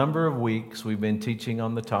Number of weeks we've been teaching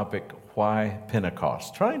on the topic, why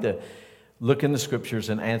Pentecost? Trying to look in the scriptures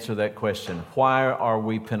and answer that question. Why are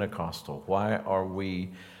we Pentecostal? Why are we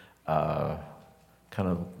kind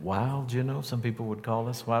of wild, some people would call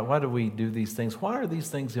us? Why do we do these things? Why are these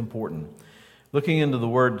things important? Looking into the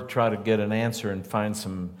Word to try to get an answer and find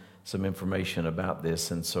some information about this.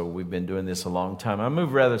 And so we've been doing this a long time. I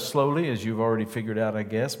move rather slowly, as you've already figured out, I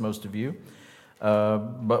guess, most of you.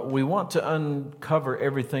 But we want to uncover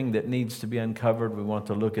everything that needs to be uncovered. We want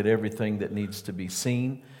to look at everything that needs to be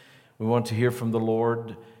seen. We want to hear from the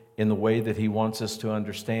Lord in the way that He wants us to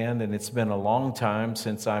understand. And it's been a long time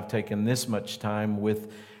since I've taken this much time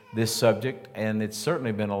with this subject. And it's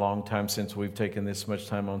certainly been a long time since we've taken this much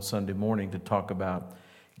time on Sunday morning to talk about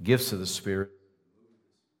gifts of the Spirit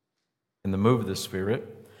and the move of the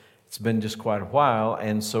Spirit. It's been just quite a while.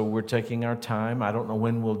 And so we're taking our time. I don't know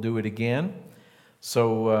when we'll do it again.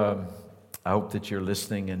 So I hope that you're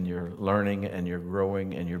listening and you're learning and you're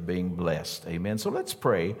growing and you're being blessed. Amen. So let's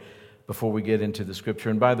pray before we get into the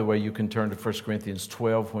scripture. And by the way, you can turn to 1 Corinthians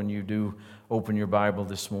 12 when you do open your Bible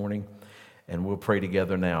this morning. And we'll pray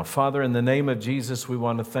together now. Father, in the name of Jesus, we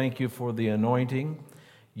want to thank you for the anointing,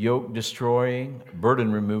 yoke-destroying,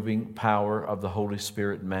 burden-removing power of the Holy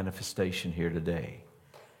Spirit manifestation here today.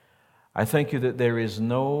 I thank you that there is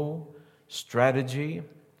no strategy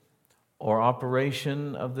or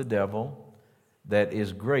operation of the devil that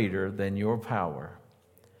is greater than your power.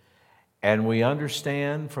 And we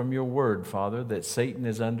understand from your word, Father, that Satan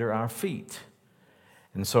is under our feet.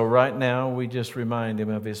 And so right now we just remind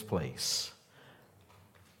him of his place.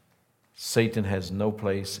 Satan has no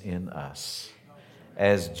place in us.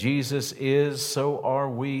 As Jesus is, so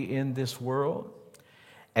are we in this world.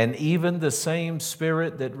 And even the same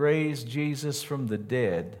Spirit that raised Jesus from the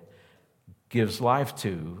dead gives life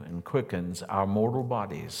to and quickens our mortal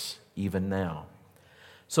bodies even now.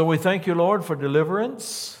 So we thank you, Lord, for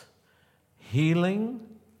deliverance, healing,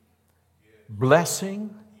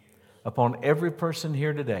 blessing upon every person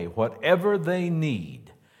here today. Whatever they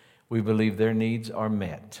need, we believe their needs are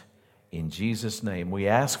met. In Jesus' name, we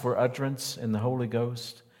ask for utterance in the Holy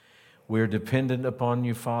Ghost. We're dependent upon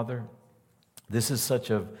you, Father. This is such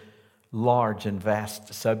a large and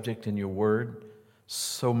vast subject in your word.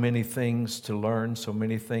 So many things to learn, so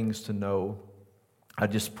many things to know. I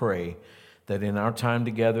just pray that in our time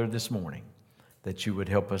together this morning, that you would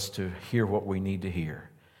help us to hear what we need to hear,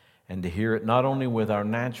 and to hear it not only with our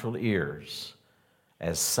natural ears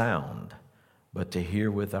as sound, but to hear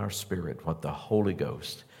with our spirit what the Holy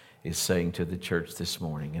Ghost is saying to the church this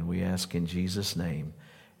morning. And we ask in Jesus' name,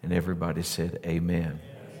 and everybody said amen.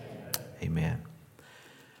 Amen.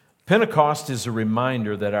 Pentecost is a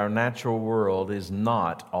reminder that our natural world is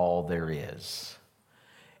not all there is.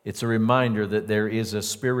 It's a reminder that there is a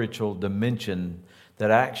spiritual dimension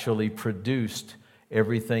that actually produced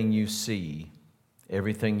everything you see,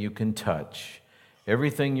 everything you can touch,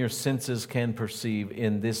 everything your senses can perceive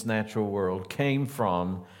in this natural world came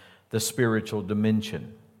from the spiritual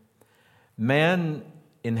dimension. Man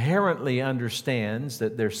inherently understands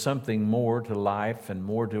that there's something more to life and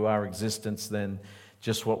more to our existence than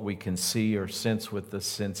just what we can see or sense with the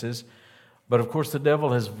senses. But of course, the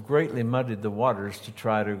devil has greatly muddied the waters to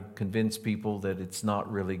try to convince people that it's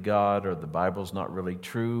not really God, or the Bible's not really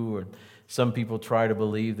true, or some people try to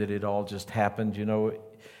believe that it all just happened.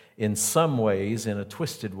 In some ways, in a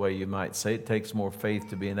twisted way, you might say, it takes more faith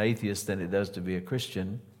to be an atheist than it does to be a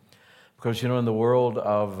Christian. Because, in the world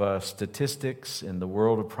of statistics, in the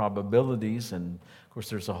world of probabilities, and of course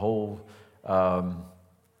there's a whole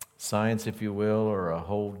science, if you will, or a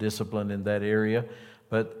whole discipline in that area.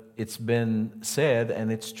 But it's been said,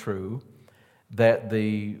 and it's true, that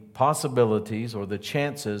the possibilities or the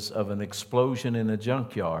chances of an explosion in a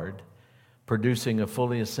junkyard producing a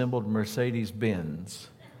fully assembled Mercedes-Benz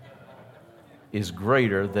is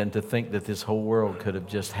greater than to think that this whole world could have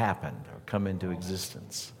just happened or come into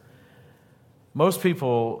existence. Most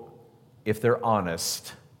people, if they're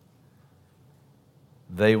honest,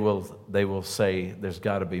 they will say there's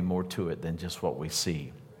got to be more to it than just what we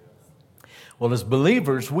see. Well, as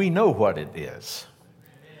believers, we know what it is.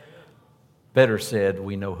 Better said,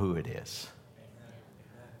 we know who it is.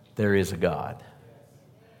 There is a God.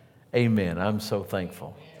 Amen. I'm so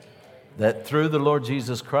thankful that through the Lord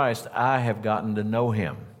Jesus Christ, I have gotten to know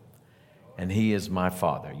Him, and He is my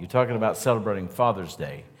Father. You're talking about celebrating Father's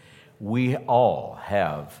Day. We all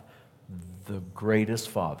have the greatest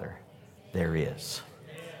Father there is.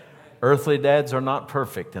 Earthly dads are not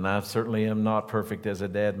perfect, and I certainly am not perfect as a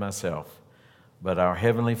dad myself. But our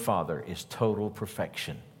Heavenly Father is total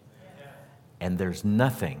perfection. And there's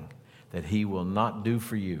nothing that He will not do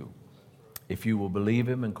for you if you will believe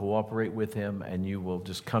Him and cooperate with Him, and you will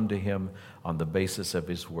just come to Him on the basis of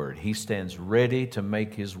His Word. He stands ready to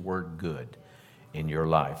make His Word good in your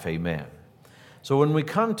life. Amen. So when we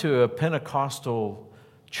come to a Pentecostal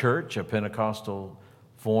church, a Pentecostal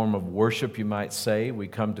form of worship, you might say, we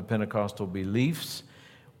come to Pentecostal beliefs,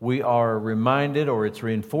 we are reminded, or it's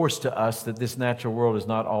reinforced to us, that this natural world is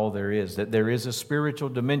not all there is, that there is a spiritual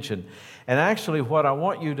dimension. And actually, what I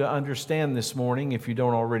want you to understand this morning, if you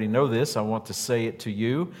don't already know this, I want to say it to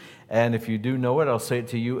you. And if you do know it, I'll say it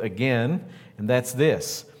to you again. And that's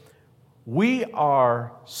this: we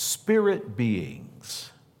are spirit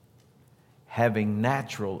beings having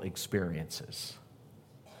natural experiences.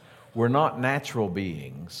 We're not natural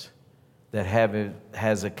beings that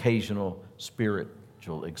has occasional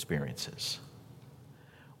spiritual experiences.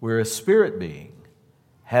 We're a spirit being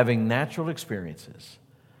having natural experiences,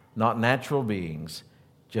 not natural beings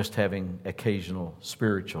just having occasional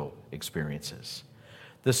spiritual experiences.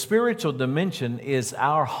 The spiritual dimension is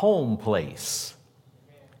our home place.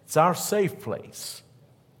 It's our safe place.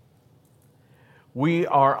 We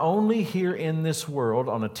are only here in this world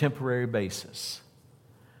on a temporary basis.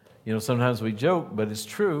 You know, sometimes we joke, but it's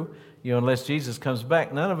true. You know, unless Jesus comes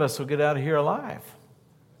back, none of us will get out of here alive.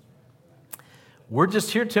 We're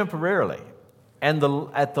just here temporarily. And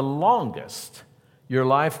at the longest your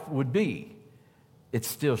life would be, it's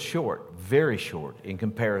still short, very short in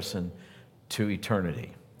comparison to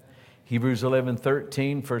eternity. Hebrews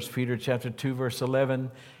 11:13, 1 Peter chapter 2, verse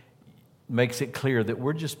 11, makes it clear that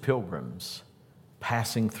we're just pilgrims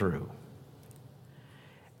passing through.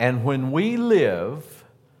 And when we live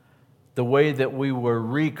the way that we were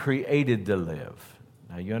recreated to live,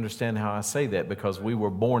 now you understand how I say that, because we were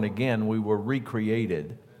born again, we were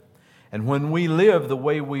recreated. And when we live the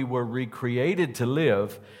way we were recreated to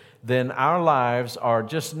live, then our lives are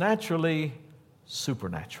just naturally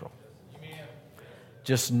supernatural.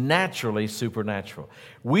 Just naturally supernatural.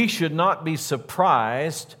 We should not be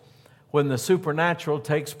surprised when the supernatural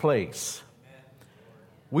takes place.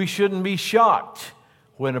 We shouldn't be shocked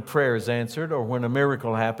when a prayer is answered, or when a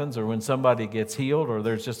miracle happens, or when somebody gets healed, or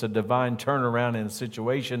there's just a divine turnaround in a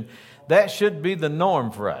situation. That should be the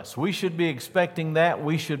norm for us. We should be expecting that.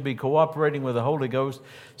 We should be cooperating with the Holy Ghost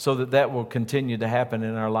so that that will continue to happen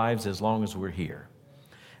in our lives as long as we're here.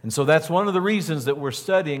 And so that's one of the reasons that we're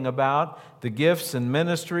studying about the gifts and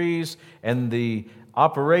ministries and the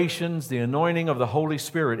operations, the anointing of the Holy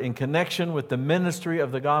Spirit in connection with the ministry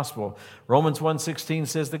of the gospel. Romans 1:16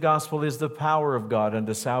 says the gospel is the power of God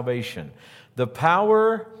unto salvation. The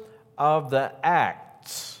power of the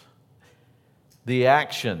acts, the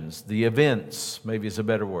actions, the events, maybe is a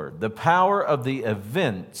better word. The power of the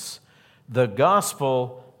events the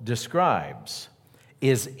gospel describes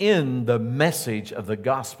is in the message of the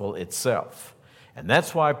gospel itself. And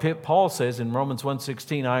that's why Paul says in Romans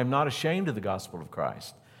 1:16, I am not ashamed of the gospel of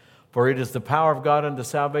Christ, for it is the power of God unto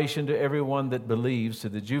salvation to everyone that believes, to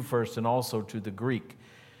the Jew first and also to the Greek.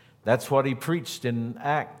 That's what he preached in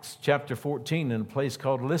Acts chapter 14 in a place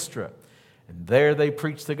called Lystra. And there they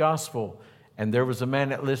preached the gospel. And there was a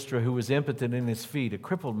man at Lystra who was impotent in his feet, a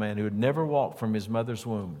crippled man who had never walked from his mother's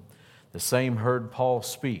womb. The same heard Paul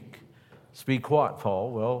speak. Speak what,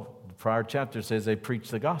 Paul? Well, the prior chapter says they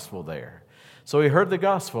preached the gospel there. So he heard the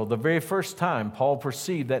gospel. The very first time Paul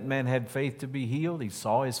perceived that man had faith to be healed, he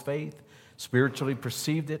saw his faith, spiritually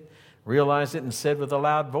perceived it, realized it, and said with a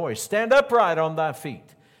loud voice, stand upright on thy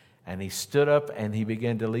feet. And he stood up and he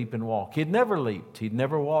began to leap and walk. He'd never leaped. He'd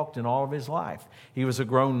never walked in all of his life. He was a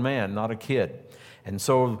grown man, not a kid. And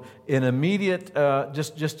so in immediate,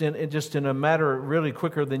 just in a matter really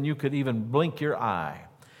quicker than you could even blink your eye,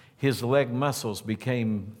 his leg muscles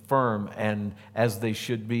became firm and as they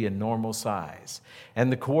should be in normal size.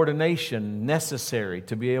 And the coordination necessary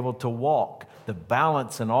to be able to walk, the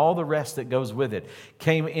balance and all the rest that goes with it,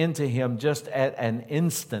 came into him just at an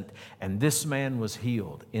instant. And this man was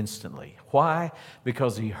healed instantly. Why?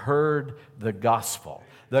 Because he heard the gospel.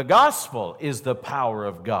 The gospel is the power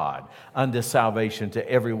of God unto salvation to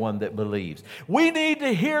everyone that believes. We need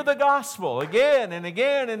to hear the gospel again and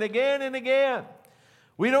again and again and again.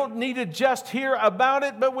 We don't need to just hear about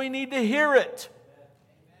it, but we need to hear it.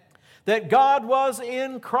 That God was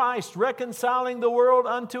in Christ, reconciling the world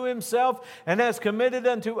unto Himself, and has committed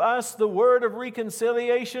unto us the word of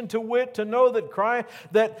reconciliation, to wit, to know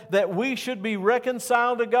that we should be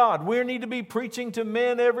reconciled to God. We need to be preaching to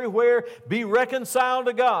men everywhere, be reconciled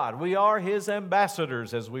to God. We are His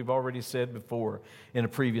ambassadors, as we've already said before in a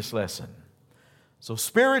previous lesson. So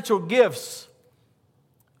spiritual gifts,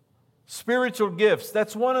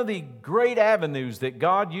 that's one of the great avenues that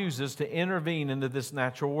God uses to intervene into this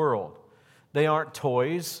natural world. They aren't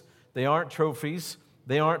toys. They aren't trophies.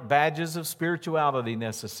 They aren't badges of spirituality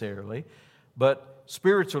necessarily. But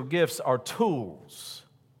spiritual gifts are tools.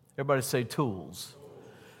 Everybody say tools.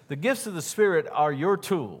 The gifts of the Spirit are your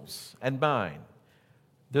tools and mine.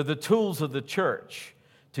 They're the tools of the church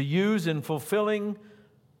to use in fulfilling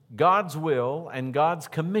God's will and God's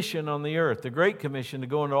commission on the earth. The Great Commission to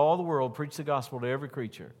go into all the world, preach the gospel to every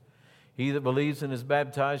creature. He that believes and is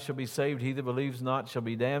baptized shall be saved. He that believes not shall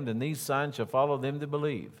be damned. And these signs shall follow them that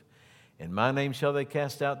believe. In my name shall they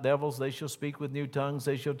cast out devils. They shall speak with new tongues.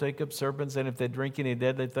 They shall take up serpents. And if they drink any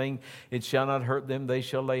deadly thing, it shall not hurt them. They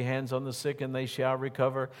shall lay hands on the sick and they shall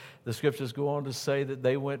recover. The scriptures go on to say that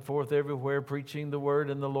they went forth everywhere preaching the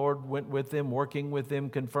word, and the Lord went with them, working with them,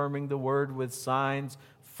 confirming the word with signs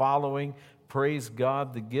following. Praise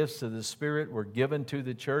God, the gifts of the Spirit were given to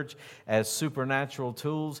the church as supernatural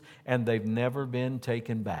tools, and they've never been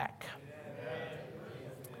taken back.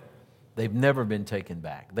 They've never been taken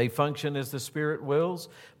back. They function as the Spirit wills,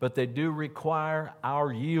 but they do require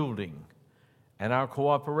our yielding and our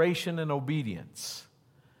cooperation and obedience.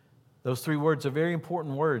 Those three words are very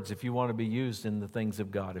important words if you want to be used in the things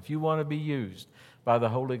of God. If you want to be used by the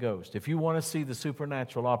Holy Ghost, if you want to see the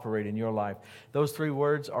supernatural operate in your life, those three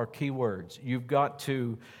words are key words. You've got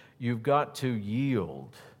to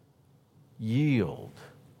yield,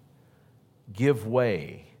 give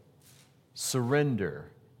way, surrender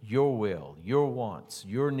your will, your wants,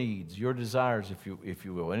 your needs, your desires, if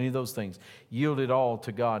you will, any of those things. Yield it all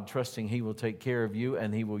to God, trusting He will take care of you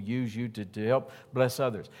and He will use you to help bless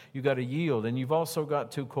others. You've got to yield, and you've also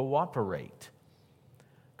got to cooperate.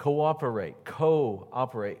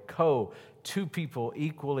 Two people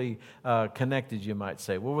equally connected, you might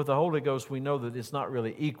say. Well, with the Holy Ghost, we know that it's not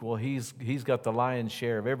really equal. He's got the lion's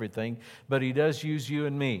share of everything, but He does use you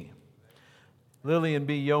and me. Lillian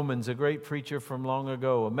B. Yeomans, a great preacher from long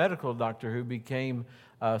ago, a medical doctor who became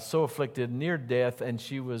so afflicted near death, and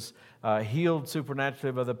she was healed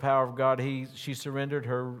supernaturally by the power of God. She surrendered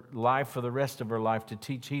her life for the rest of her life to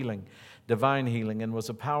teach healing, divine healing, and was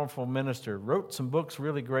a powerful minister. Wrote some books,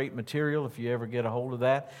 really great material. If you ever get a hold of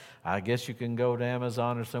that, I guess you can go to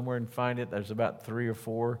Amazon or somewhere and find it. There's about 3 or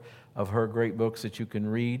 4 of her great books that you can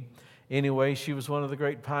read. Anyway, she was one of the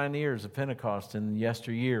great pioneers of Pentecost in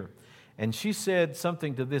yesteryear. And she said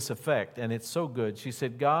something to this effect, and it's so good. She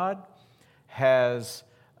said, God has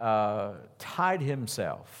tied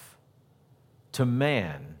Himself to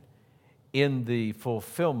man in the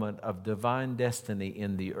fulfillment of divine destiny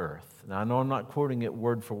in the earth. Now, I know I'm not quoting it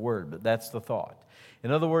word for word, but that's the thought.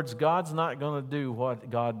 In other words, God's not going to do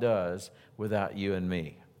what God does without you and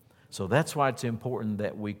me. So that's why it's important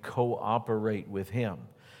that we cooperate with Him,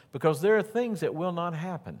 because there are things that will not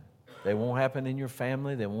happen. They won't happen in your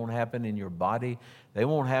family. They won't happen in your body. They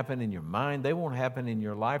won't happen in your mind. They won't happen in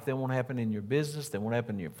your life. They won't happen in your business. They won't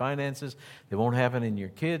happen in your finances. They won't happen in your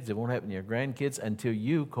kids. They won't happen in your grandkids until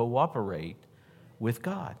you cooperate with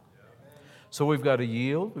God. So we've got to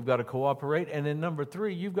yield. We've got to cooperate. And then number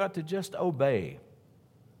 3, you've got to just obey.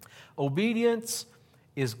 Obedience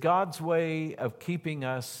is God's way of keeping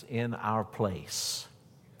us in our place.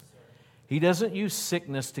 He doesn't use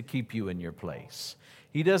sickness to keep you in your place.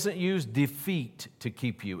 He doesn't use defeat to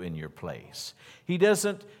keep you in your place. He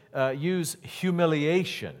doesn't use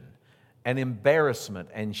humiliation and embarrassment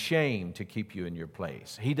and shame to keep you in your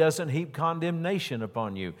place. He doesn't heap condemnation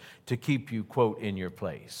upon you to keep you, quote, in your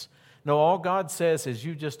place. No, all God says is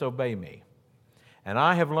you just obey me. And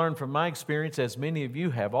I have learned from my experience, as many of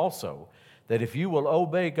you have also, that if you will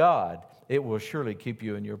obey God, it will surely keep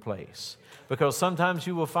you in your place. Because sometimes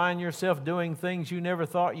you will find yourself doing things you never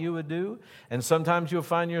thought you would do. And sometimes you'll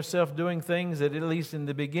find yourself doing things that, at least in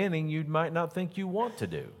the beginning, you might not think you want to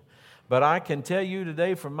do. But I can tell you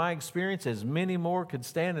today from my experience, as many more could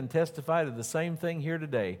stand and testify to the same thing here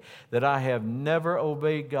today, that I have never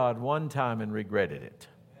obeyed God one time and regretted it.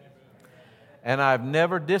 And I've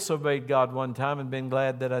never disobeyed God one time and been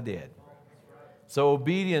glad that I did. So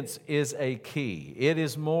obedience is a key. It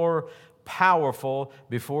is more powerful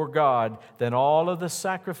before God than all of the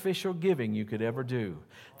sacrificial giving you could ever do,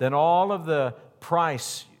 than all of the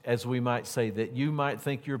price, as we might say, that you might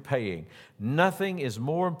think you're paying. Nothing is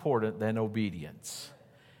more important than obedience.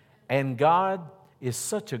 And God is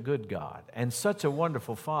such a good God and such a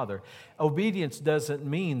wonderful Father. Obedience doesn't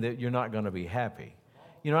mean that you're not going to be happy.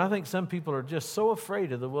 You know, I think some people are just so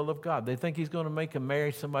afraid of the will of God. They think He's going to make them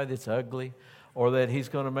marry somebody that's ugly, or that He's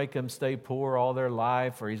going to make them stay poor all their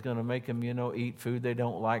life, or He's going to make them, eat food they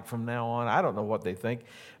don't like from now on. I don't know what they think.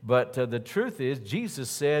 But the truth is,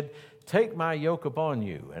 Jesus said, "Take my yoke upon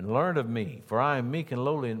you and learn of me, for I am meek and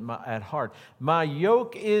lowly at heart. My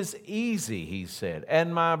yoke is easy," He said,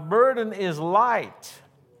 "and my burden is light."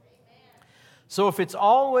 So if it's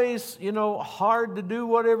always, hard to do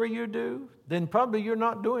whatever you do, then probably you're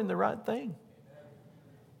not doing the right thing.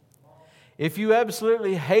 If you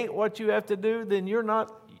absolutely hate what you have to do, then you're not,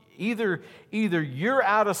 either you're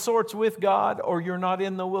out of sorts with God or you're not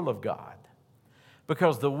in the will of God.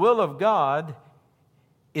 Because the will of God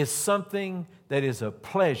is something that is a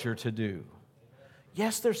pleasure to do.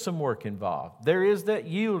 Yes, there's some work involved. There is that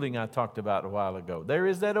yielding I talked about a while ago. There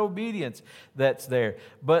is that obedience that's there.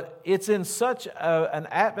 But it's in such an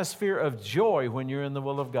atmosphere of joy when you're in the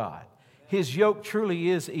will of God. His yoke truly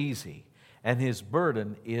is easy, and His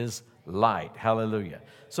burden is light. Hallelujah.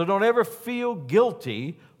 So don't ever feel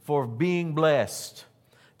guilty for being blessed.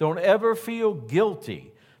 Don't ever feel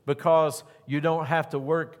guilty because you don't have to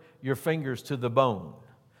work your fingers to the bone.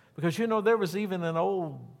 Because there was even an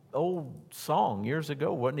old song years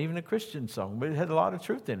ago, wasn't even a Christian song, but it had a lot of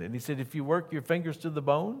truth in it. He said, if you work your fingers to the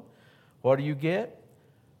bone, what do you get?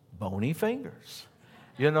 Bony fingers.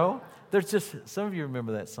 There's just, some of you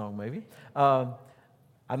remember that song maybe. I'm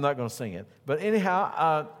not going to sing it. But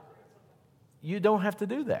anyhow, you don't have to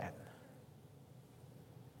do that.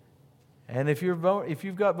 And if you've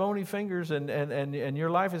got bony fingers and your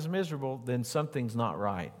life is miserable, then something's not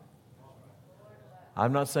right.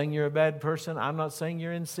 I'm not saying you're a bad person. I'm not saying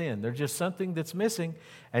you're in sin. There's just something that's missing,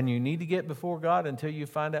 and you need to get before God until you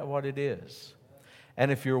find out what it is. And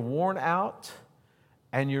if you're worn out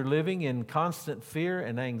and you're living in constant fear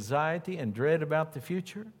and anxiety and dread about the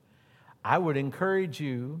future, I would encourage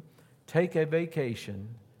you, take a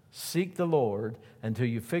vacation, seek the Lord until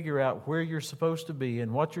you figure out where you're supposed to be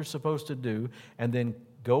and what you're supposed to do, and then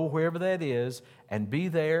go wherever that is and be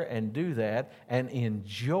there and do that and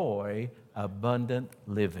enjoy abundant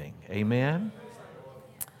living. Amen?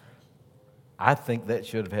 I think that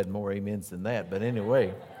should have had more amens than that, but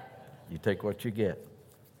anyway, you take what you get.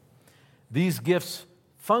 These gifts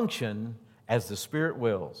function as the Spirit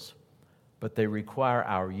wills, but they require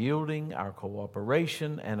our yielding, our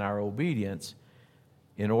cooperation, and our obedience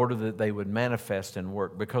in order that they would manifest and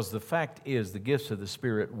work. Because the fact is, the gifts of the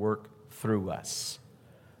Spirit work through us,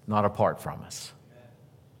 not apart from us.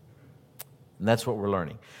 And that's what we're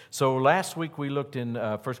learning. So last week we looked in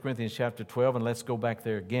 1 Corinthians chapter 12, and let's go back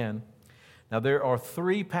there again. Now there are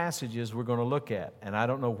 3 passages we're going to look at, and I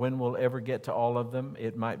don't know when we'll ever get to all of them.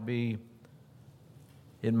 It might be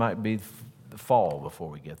the fall before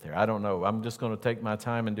we get there. I don't know. I'm just going to take my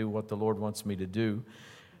time and do what the Lord wants me to do.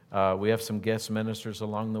 We have some guest ministers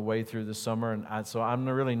along the way through the summer, and so I'm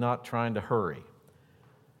really not trying to hurry.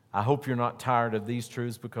 I hope you're not tired of these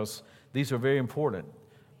truths because these are very important.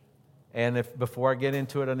 And before I get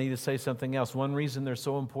into it, I need to say something else. One reason they're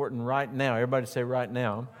so important right now, everybody say right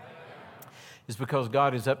now, is because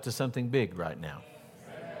God is up to something big right now.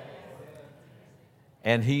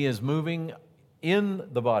 And He is moving in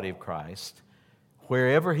the body of Christ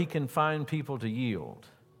wherever He can find people to yield.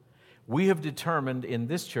 We have determined in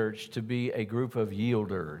this church to be a group of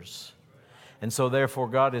yielders. And so therefore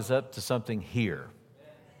God is up to something here.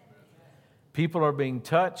 People are being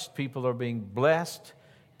touched. People are being blessed.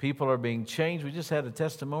 People are being changed. We just had a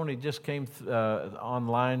testimony, just came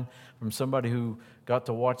online from somebody who got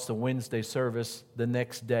to watch the Wednesday service the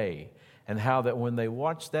next day, and how that when they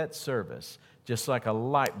watched that service, just like a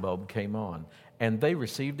light bulb came on, and they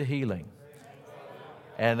received a healing.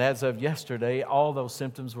 And as of yesterday, all those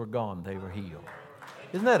symptoms were gone. They were healed.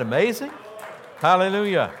 Isn't that amazing?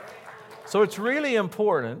 Hallelujah. So it's really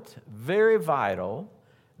important, very vital,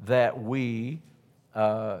 that we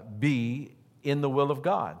be in the will of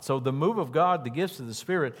God. So the move of God, the gifts of the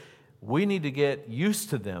Spirit, we need to get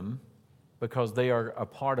used to them because they are a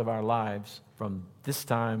part of our lives from this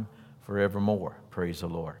time forevermore. Praise the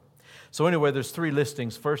Lord. So anyway, there's 3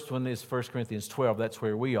 listings. First one is 1 Corinthians 12. That's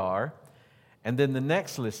where we are. And then the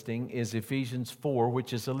next listing is Ephesians 4,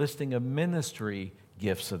 which is a listing of ministry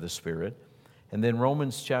gifts of the Spirit. And then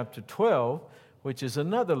Romans chapter 12, which is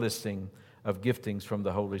another listing of giftings from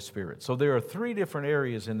the Holy Spirit. So there are 3 different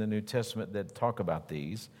areas in the New Testament that talk about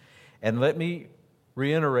these. And let me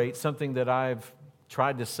reiterate something that I've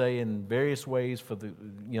tried to say in various ways for the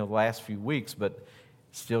last few weeks, but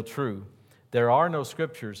still true. There are no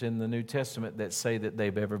scriptures in the New Testament that say that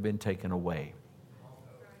they've ever been taken away.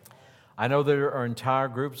 I know there are entire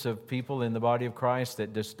groups of people in the body of Christ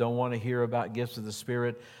that just don't want to hear about gifts of the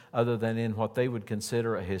Spirit other than in what they would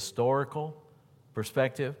consider a historical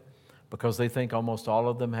perspective, because they think almost all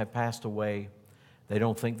of them have passed away. They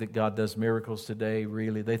don't think that God does miracles today,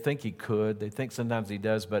 really. They think He could. They think sometimes He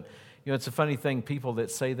does. But, it's a funny thing. People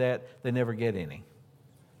that say that, they never get any.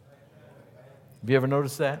 Have you ever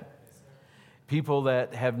noticed that? People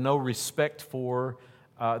that have no respect for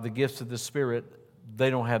the gifts of the Spirit, they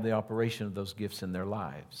don't have the operation of those gifts in their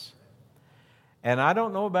lives. And I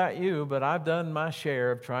don't know about you, but I've done my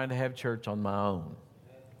share of trying to have church on my own.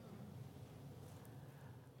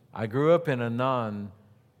 I grew up in a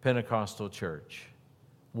non-Pentecostal church.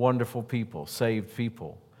 Wonderful people, saved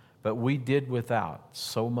people. But we did without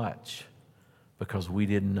so much because we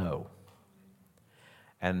didn't know.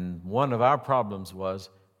 And one of our problems was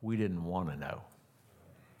we didn't want to know.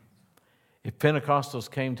 If Pentecostals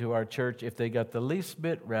came to our church, if they got the least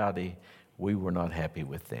bit rowdy, we were not happy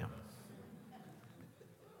with them.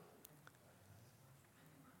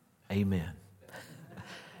 Amen.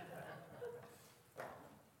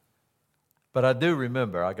 But I do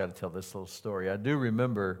remember, I got to tell this little story. I do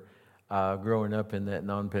remember growing up in that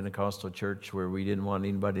non-Pentecostal church where we didn't want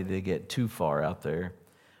anybody to get too far out there.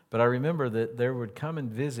 But I remember that there would come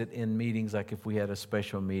and visit in meetings, like if we had a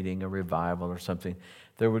special meeting, a revival or something,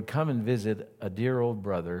 there would come and visit a dear old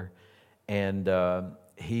brother, and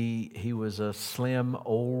he was a slim,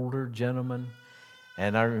 older gentleman,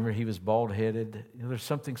 and I remember he was bald-headed. You know, there's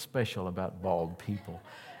something special about bald people.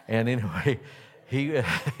 And anyway,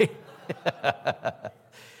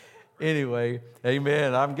 anyway,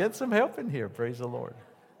 amen. I'm getting some help in here, praise the Lord.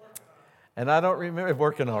 And I don't remember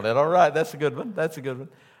working on it. All right, that's a good one. That's a good one.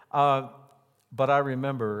 But I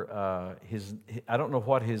remember I don't know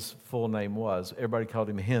what his full name was. Everybody called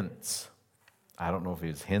him Hintz. I don't know if he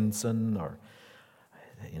was Henson or,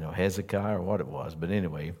 Hezekiah or what it was. But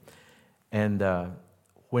anyway, and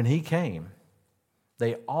when he came,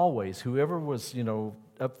 they always, whoever was,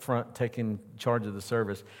 up front taking charge of the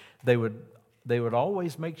service, they would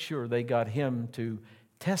always make sure they got him to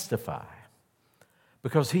testify.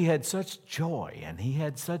 Because he had such joy and he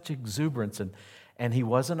had such exuberance and he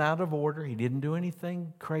wasn't out of order. He didn't do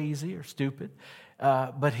anything crazy or stupid.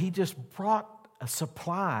 But he just brought a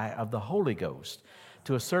supply of the Holy Ghost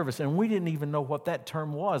to a service. And we didn't even know what that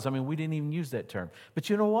term was. I mean, we didn't even use that term. But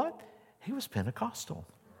you know what? He was Pentecostal.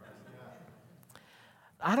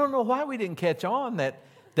 I don't know why we didn't catch on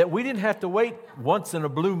that we didn't have to wait once in a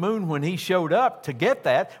blue moon when he showed up to get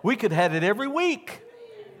that. We could have had it every week.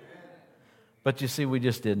 But you see, we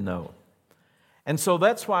just didn't know. And so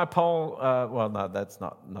that's why Paul, that's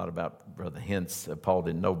not about Brother Hintz. Paul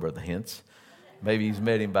didn't know Brother Hintz. Maybe he's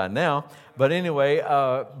met him by now. But anyway,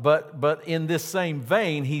 but in this same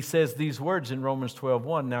vein, he says these words in Romans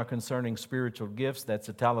 12:1, now concerning spiritual gifts, that's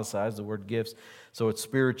italicized, the word gifts, so it's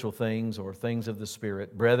spiritual things or things of the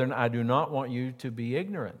Spirit. Brethren, I do not want you to be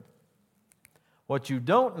ignorant. What you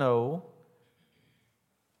don't know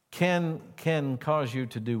can cause you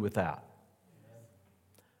to do without.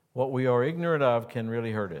 What we are ignorant of can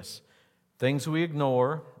really hurt us. Things we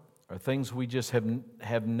ignore or things we just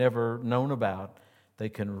have never known about, they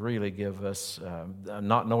can really give us,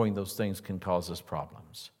 not knowing those things can cause us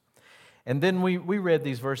problems. And then we read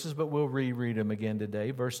these verses, but we'll reread them again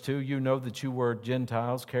today. Verse 2, you know that you were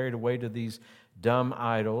Gentiles carried away to these dumb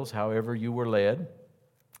idols, however you were led.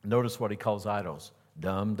 Notice what he calls idols.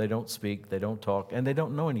 Dumb, they don't speak, they don't talk, and they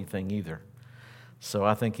don't know anything either. So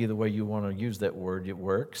I think either way you want to use that word, it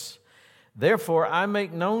works. Therefore, I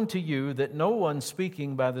make known to you that no one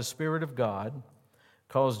speaking by the Spirit of God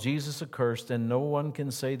calls Jesus accursed, and no one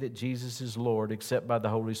can say that Jesus is Lord except by the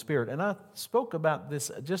Holy Spirit. And I spoke about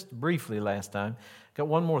this just briefly last time. Got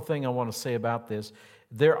one more thing I want to say about this.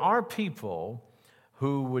 There are people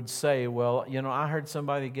who would say, well, I heard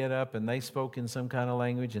somebody get up and they spoke in some kind of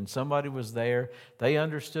language and somebody was there. They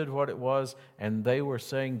understood what it was and they were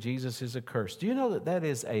saying Jesus is accursed. Do you know that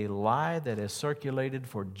is a lie that has circulated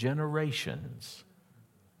for generations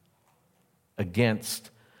against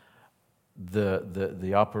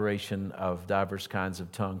the operation of diverse kinds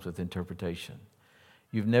of tongues with interpretation?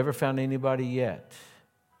 You've never found anybody yet.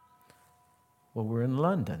 Well, we're in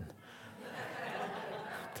London.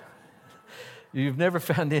 You've never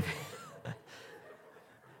found any.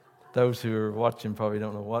 Those who are watching probably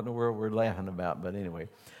don't know what in the world we're laughing about, but anyway.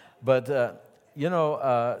 But,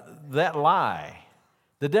 that lie,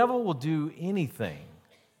 the devil will do anything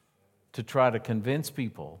to try to convince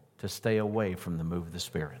people to stay away from the move of the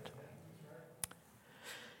Spirit.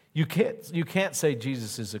 You can't say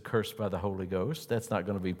Jesus is accursed by the Holy Ghost. That's not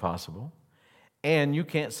going to be possible. And you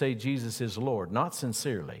can't say Jesus is Lord, not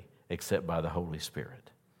sincerely, except by the Holy Spirit.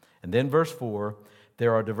 And then verse 4,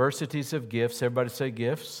 there are diversities of gifts. Everybody say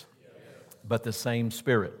gifts. Yes. But the same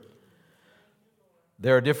Spirit.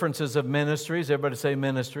 There are differences of ministries. Everybody say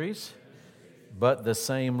ministries. But the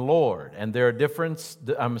same Lord. And there are diversities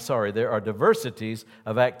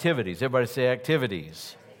of activities. Everybody say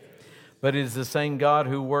activities. But it is the same God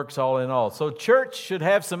who works all in all. So church should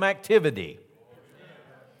have some activity.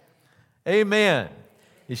 Amen.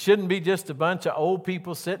 It shouldn't be just a bunch of old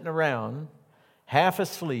people sitting around, half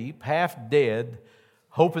asleep, half dead,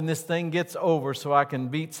 hoping this thing gets over so I can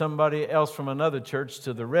beat somebody else from another church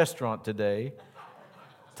to the restaurant today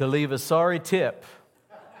to leave a sorry tip.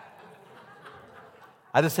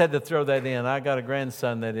 I just had to throw that in. I got a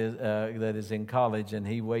grandson that is in college, and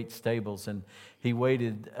he waits tables, and he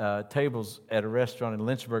waited tables at a restaurant in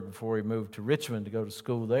Lynchburg before he moved to Richmond to go to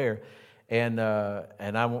school there. And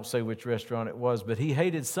I won't say which restaurant it was, but he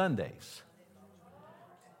hated Sundays.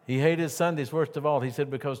 He hated Sundays worst of all. He said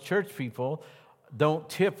because church people don't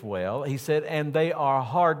tip well. He said, and they are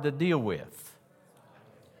hard to deal with.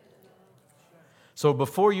 So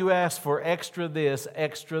before you ask for extra this,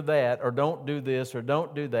 extra that, or don't do this, or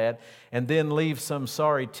don't do that, and then leave some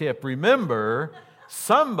sorry tip, remember,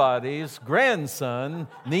 somebody's grandson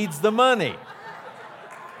needs the money.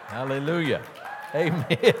 Hallelujah.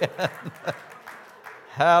 Amen.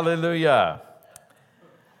 Hallelujah.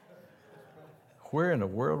 Where in the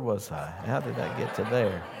world was I? How did I get to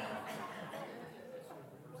there?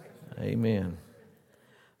 Amen.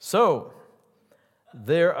 So,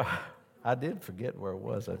 I did forget where it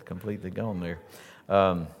was. I'd completely gone there.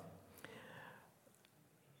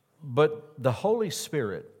 But the Holy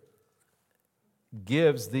Spirit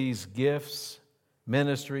gives these gifts,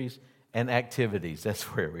 ministries, and activities. That's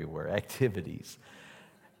where we were, activities.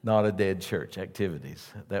 Not a dead church, activities.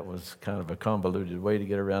 That was kind of a convoluted way to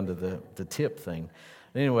get around to the tip thing.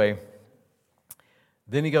 Anyway,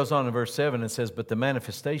 then he goes on in verse 7 and says, but the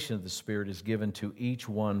manifestation of the Spirit is given to each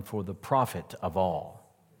one for the profit of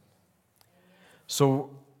all. So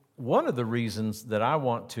one of the reasons that I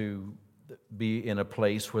want to be in a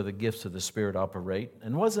place where the gifts of the Spirit operate,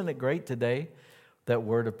 and wasn't it great today, that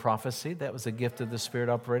word of prophecy, that was a gift of the Spirit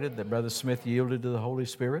operated, that Brother Smith yielded to the Holy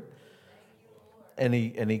Spirit, and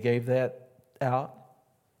he gave that out.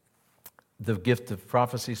 The gift of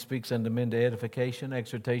prophecy speaks unto men to edification,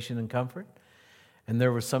 exhortation, and comfort. And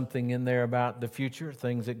there was something in there about the future,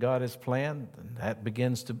 things that God has planned, and that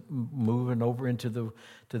begins to move over into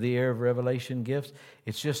the area of revelation gifts.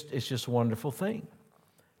 It's just a wonderful thing.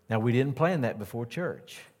 Now, we didn't plan that before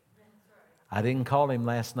church. I didn't call him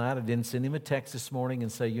last night. I didn't send him a text this morning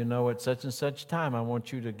and say, at such and such time, I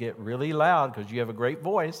want you to get really loud because you have a great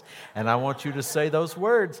voice, and I want you to say those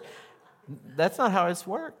words. That's not how this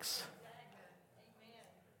works.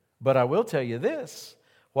 But I will tell you this.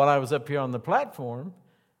 While I was up here on the platform,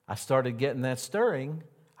 I started getting that stirring.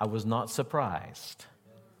 I was not surprised.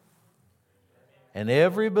 And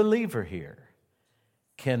every believer here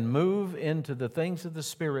can move into the things of the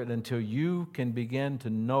Spirit until you can begin to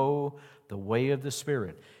know the way of the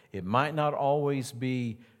Spirit. It might not always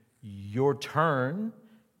be your turn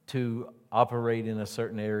to operate in a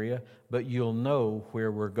certain area, but you'll know where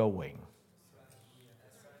we're going.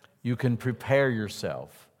 You can prepare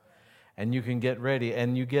yourself. And you can get ready,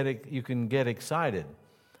 and you can get excited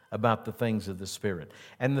about the things of the Spirit.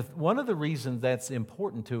 And one of the reasons that's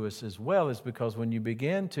important to us as well is because when you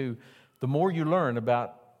begin to, the more you learn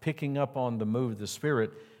about picking up on the move of the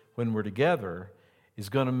Spirit when we're together, is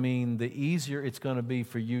going to mean the easier it's going to be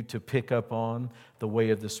for you to pick up on the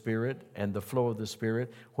way of the Spirit and the flow of the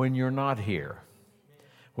Spirit when you're not here.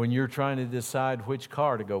 When you're trying to decide which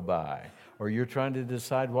car to go buy, or you're trying to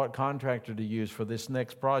decide what contractor to use for this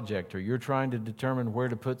next project, or you're trying to determine where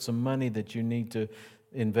to put some money that you need to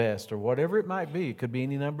invest, or whatever it might be. It could be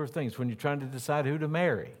any number of things. When you're trying to decide who to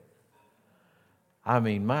marry. I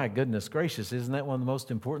mean, my goodness gracious, isn't that one of the most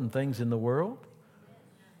important things in the world?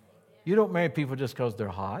 You don't marry people just because they're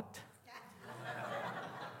hot.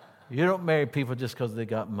 You don't marry people just because they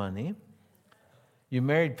got money. You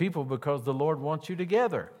married people because the Lord wants you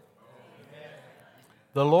together.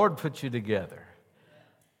 The Lord put you together.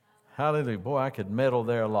 Hallelujah. Boy, I could meddle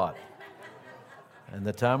there a lot. And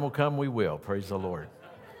the time will come we will. Praise the Lord.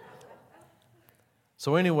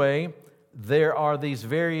 So anyway, there are these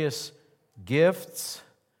various gifts,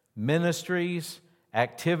 ministries,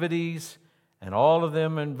 activities, and all of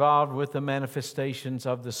them involved with the manifestations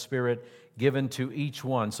of the Spirit given to each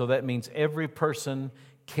one. So that means every person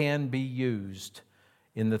can be used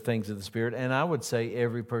in the things of the Spirit. And I would say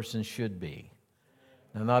every person should be.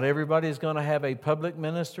 Now, not everybody is going to have a public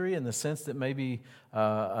ministry in the sense that maybe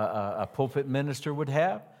a pulpit minister would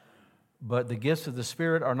have, but the gifts of the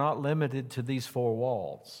Spirit are not limited to these four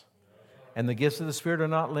walls. And the gifts of the Spirit are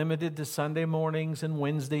not limited to Sunday mornings and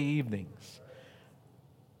Wednesday evenings.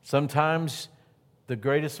 Sometimes the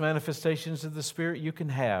greatest manifestations of the Spirit you can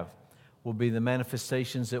have will be the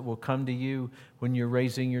manifestations that will come to you when you're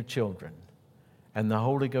raising your children. And the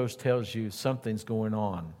Holy Ghost tells you something's going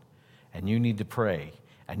on, and you need to pray.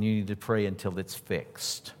 And you need to pray until it's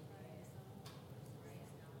fixed.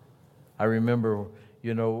 I remember,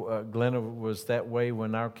 Glenna was that way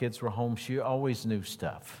when our kids were home. She always knew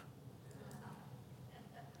stuff.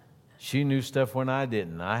 She knew stuff when I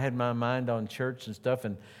didn't. I had my mind on church and stuff,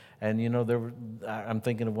 and I'm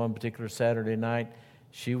thinking of one particular Saturday night.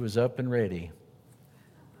 She was up and ready.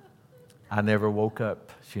 I never woke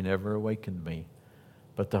up. She never awakened me,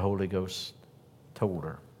 but the Holy Ghost told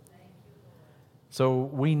her. So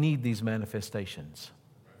we need these manifestations.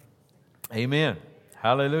 Amen.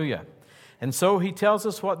 Hallelujah. And so he tells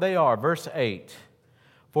us what they are. Verse 8.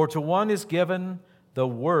 For to one is given the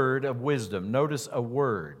word of wisdom. Notice a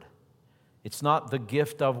word. It's not the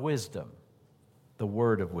gift of wisdom. The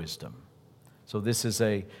word of wisdom. So this is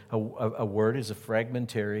a word is a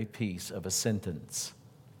fragmentary piece of a sentence.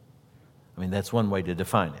 I mean, that's one way to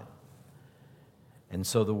define it. And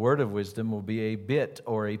so the word of wisdom will be a bit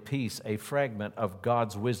or a piece, a fragment of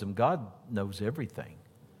God's wisdom. God knows everything.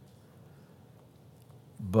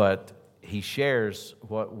 But He shares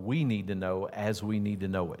what we need to know as we need to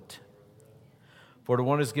know it. For to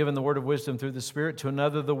one is given the word of wisdom through the Spirit, to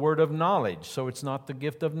another the word of knowledge. So it's not the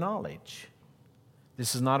gift of knowledge.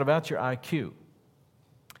 This is not about your IQ.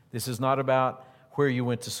 This is not about where you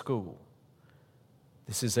went to school.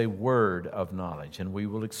 This is a word of knowledge, and we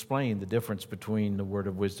will explain the difference between the word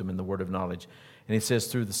of wisdom and the word of knowledge. And it says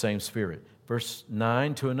through the same Spirit. Verse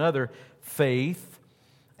 9, to another, faith.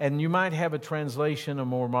 And you might have a translation, a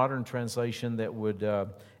more modern translation, that would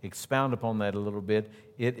expound upon that a little bit.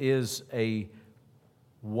 It is a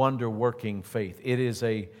wonder-working faith. It is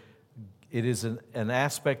an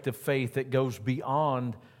aspect of faith that goes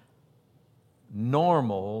beyond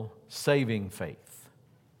normal saving faith.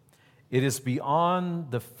 It is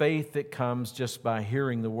beyond the faith that comes just by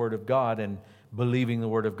hearing the Word of God and believing the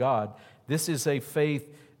Word of God. This is a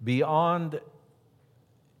faith beyond,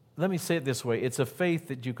 let me say it this way, it's a faith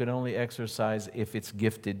that you can only exercise if it's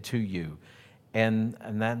gifted to you. And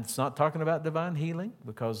that's not talking about divine healing,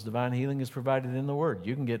 because divine healing is provided in the Word.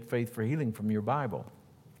 You can get faith for healing from your Bible.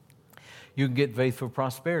 You can get faith for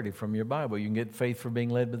prosperity from your Bible. You can get faith for being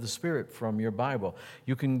led by the Spirit from your Bible.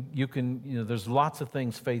 You can. There's lots of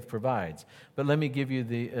things faith provides. But let me give you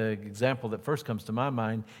the example that first comes to my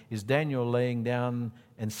mind is Daniel laying down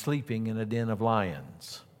and sleeping in a den of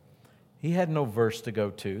lions. He had no verse to go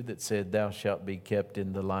to that said, "Thou shalt be kept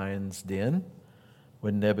in the lion's den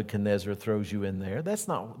when Nebuchadnezzar throws you in there."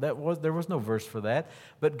 There was no verse for that.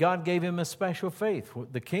 But God gave him a special faith.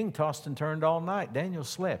 The king tossed and turned all night. Daniel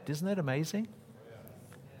slept. Isn't that amazing?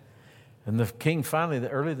 And the king finally,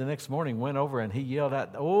 early the next morning, went over and he yelled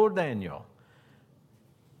out, "Oh, Daniel."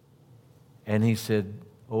 And he said,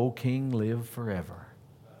 "O king, live forever."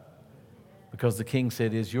 Because the king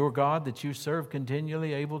said, "Is your God that you serve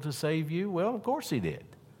continually able to save you?" Well, of course he did.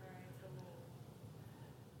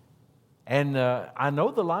 And I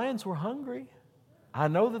know the lions were hungry. I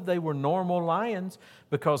know that they were normal lions,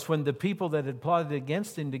 because when the people that had plotted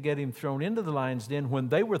against him to get him thrown into the lion's den, when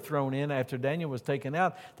they were thrown in after Daniel was taken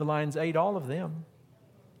out, the lions ate all of them.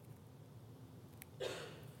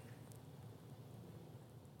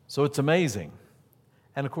 So it's amazing.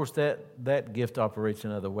 And of course that gift operates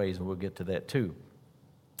in other ways, and we'll get to that too.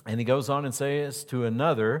 And he goes on and says, to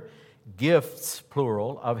another, gifts,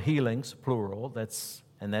 plural, of healings, plural, that's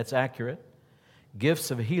accurate.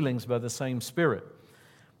 Gifts of healings by the same Spirit.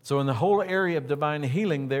 So in the whole area of divine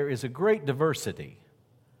healing, there is a great diversity.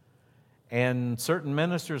 And certain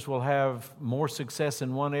ministers will have more success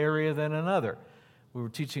in one area than another. We were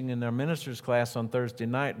teaching in our ministers class on Thursday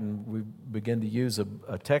night, and we began to use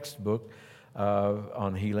a textbook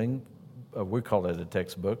on healing. We call it a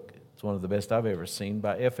textbook. It's one of the best I've ever seen,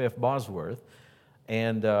 by F.F. Bosworth.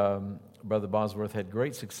 And Brother Bosworth had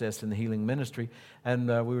great success in the healing ministry. And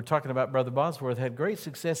we were talking about Brother Bosworth had great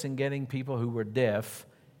success in getting people who were deaf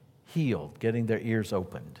healed, getting their ears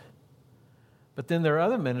opened. But then there are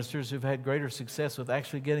other ministers who've had greater success with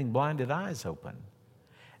actually getting blinded eyes open.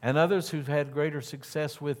 And others who've had greater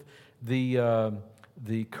success with the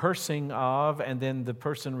cursing of, and then the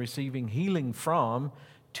person receiving healing from,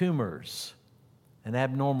 tumors and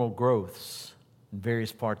abnormal growths in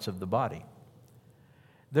various parts of the body.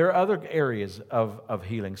 There are other areas of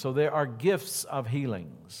healing. So there are gifts of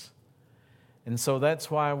healings. And so that's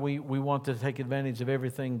why we want to take advantage of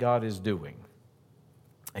everything God is doing.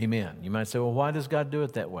 Amen. You might say, well, why does God do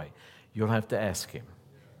it that way? You'll have to ask Him.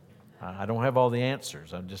 I don't have all the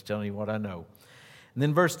answers. I'm just telling you what I know. And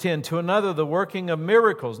then verse 10, to another, the working of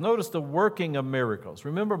miracles. Notice the working of miracles.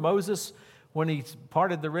 Remember Moses, when he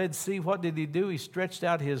parted the Red Sea, what did he do? He stretched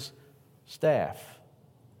out his staff.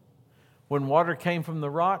 When water came from the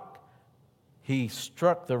rock, he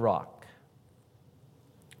struck the rock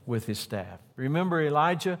with his staff. Remember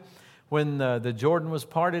Elijah, when the Jordan was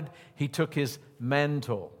parted, he took his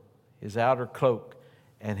mantle, his outer cloak,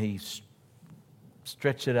 and he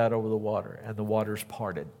stretched it out over the water, and the waters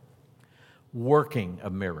parted. Working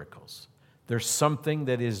of miracles. There's something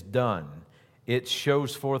that is done. It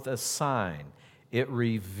shows forth a sign. It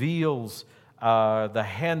reveals the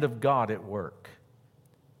hand of God at work.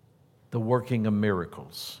 The working of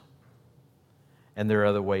miracles. And there are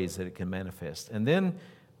other ways that it can manifest. And then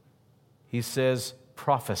he says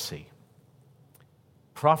prophecy.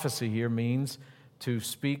 Prophecy here means to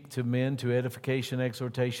speak to men to edification,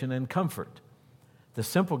 exhortation, and comfort. The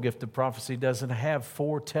simple gift of prophecy doesn't have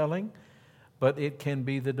foretelling, but it can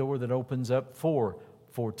be the door that opens up for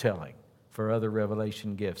foretelling, for other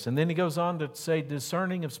revelation gifts. And then he goes on to say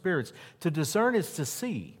discerning of spirits. To discern is to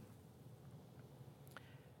see.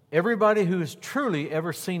 Everybody who has truly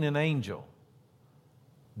ever seen an angel,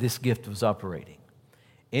 this gift was operating.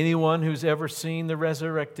 Anyone who's ever seen the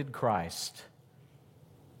resurrected Christ,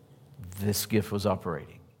 this gift was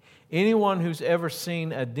operating. Anyone who's ever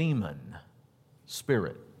seen a demon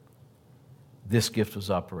spirit, this gift was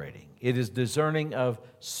operating. It is discerning of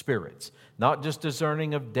spirits, not just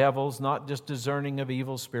discerning of devils, not just discerning of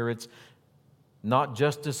evil spirits, not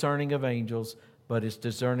just discerning of angels, but it's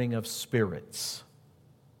discerning of spirits.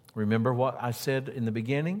 Remember what I said in the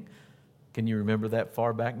beginning? Can you remember that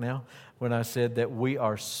far back now? When I said that we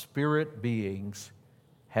are spirit beings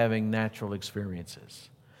having natural experiences.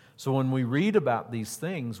 So when we read about these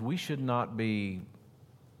things, we should not be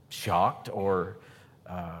shocked or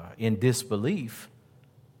in disbelief,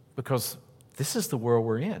 because this is the world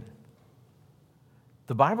we're in.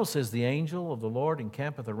 The Bible says the angel of the Lord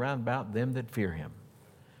encampeth around about them that fear him.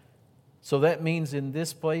 So that means in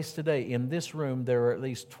this place today, in this room, there are at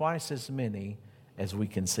least twice as many as we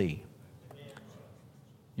can see.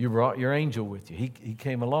 You brought your angel with you. He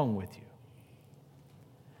came along with you.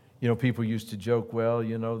 You know, people used to joke, well,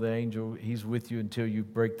 you know, the angel, he's with you until you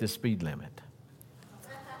break the speed limit.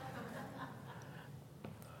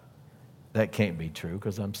 That can't be true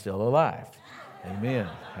because I'm still alive. Amen.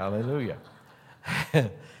 Hallelujah.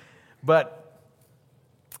 But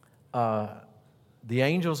the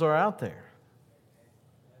angels are out there.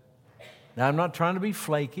 Now, I'm not trying to be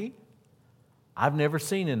flaky. I've never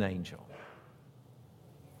seen an angel.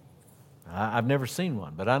 I've never seen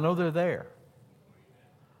one, but I know they're there.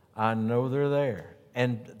 I know they're there.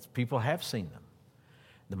 And people have seen them.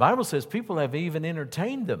 The Bible says people have even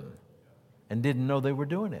entertained them and didn't know they were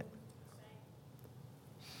doing it.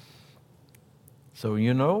 So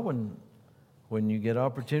you know, when you get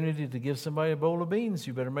opportunity to give somebody a bowl of beans,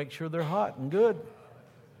 you better make sure they're hot and good.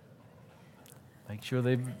 Make sure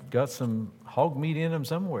they've got some hog meat in them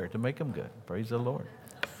somewhere to make them good. Praise the Lord.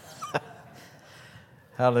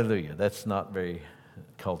 Hallelujah. That's not very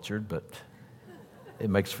cultured, but it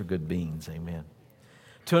makes for good beans. Amen.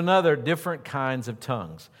 To another, different kinds of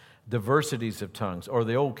tongues, diversities of tongues, or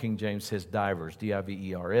the old King James says divers,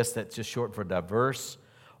 D-I-V-E-R-S. That's just short for diverse,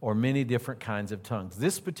 or many different kinds of tongues.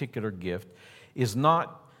 This particular gift is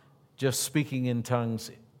not just speaking in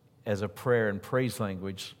tongues as a prayer and praise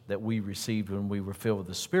language that we received when we were filled with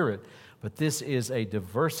the Spirit, but this is a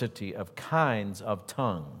diversity of kinds of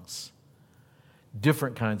tongues,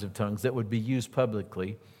 different kinds of tongues that would be used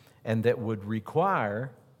publicly and that would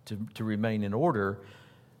require, to remain in order,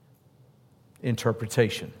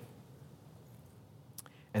 interpretation.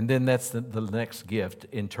 And then that's the next gift,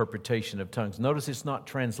 interpretation of tongues. Notice it's not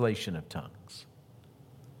translation of tongues.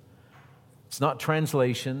 It's not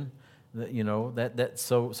translation, you know,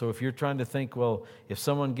 so if you're trying to think, well, if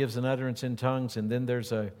someone gives an utterance in tongues and then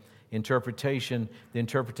there's a interpretation, the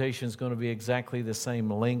interpretation is going to be exactly the same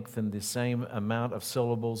length and the same amount of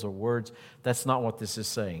syllables or words. That's not what this is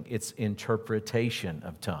saying. It's interpretation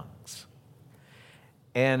of tongues.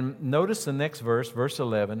 And notice the next verse, verse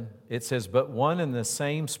 11, it says, "But one and the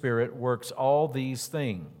same Spirit works all these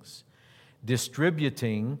things,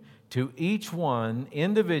 distributing to each one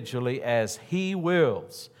individually as He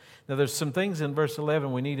wills." Now there's some things in verse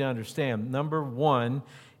 11 we need to understand. Number one,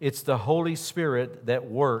 it's the Holy Spirit that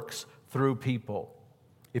works through people.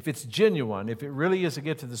 If it's genuine, if it really is a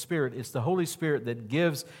gift of the Spirit, it's the Holy Spirit that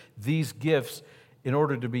gives these gifts in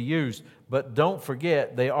order to be used. But don't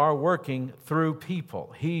forget, they are working through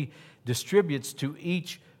people. He distributes to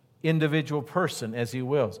each individual person as He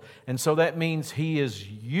wills. And so that means He is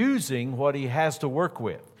using what He has to work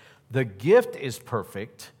with. The gift is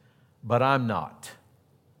perfect, but I'm not.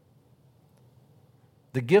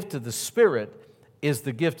 The gift of the Spirit is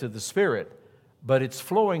the gift of the Spirit, but it's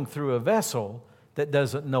flowing through a vessel that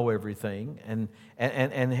doesn't know everything, and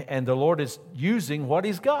the Lord is using what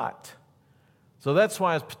He's got. So that's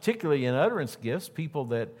why, particularly in utterance gifts, people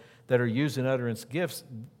that that are using utterance gifts,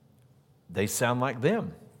 they sound like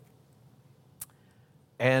them.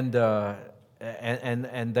 And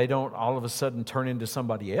they don't all of a sudden turn into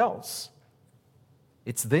somebody else.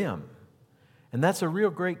 It's them. And that's a real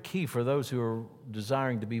great key for those who are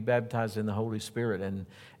desiring to be baptized in the Holy Spirit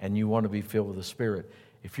and you want to be filled with the Spirit.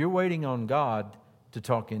 If you're waiting on God to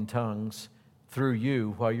talk in tongues through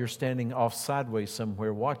you while you're standing off sideways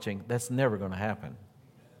somewhere watching, that's never going to happen.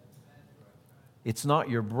 It's not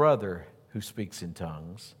your brother who speaks in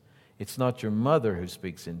tongues. It's not your mother who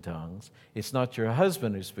speaks in tongues. It's not your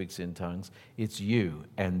husband who speaks in tongues. It's you.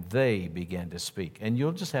 And they begin to speak. And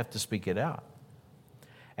you'll just have to speak it out.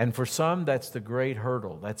 And for some, that's the great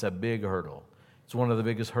hurdle. That's a big hurdle. It's one of the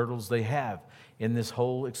biggest hurdles they have in this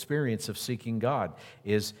whole experience of seeking God,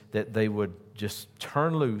 is that they would just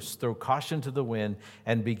turn loose, throw caution to the wind,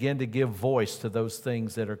 and begin to give voice to those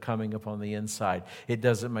things that are coming up on the inside. It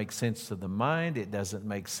doesn't make sense to the mind. It doesn't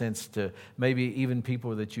make sense to maybe even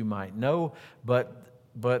people that you might know, but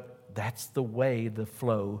that's the way the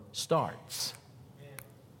flow starts.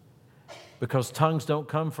 Because tongues don't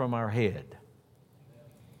come from our head.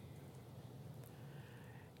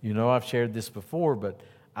 You know, I've shared this before, but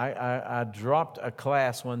I dropped a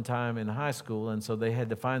class one time in high school, and so they had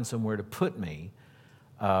to find somewhere to put me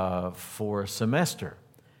for a semester.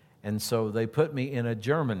 And so they put me in a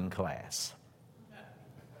German class.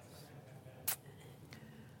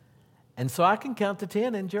 And so I can count to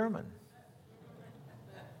 10 in German.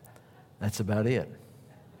 That's about it.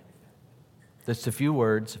 Just a few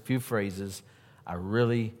words, a few phrases. I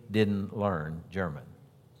really didn't learn German.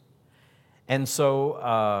 And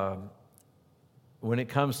so when it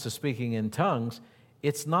comes to speaking in tongues,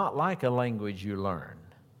 it's not like a language you learn.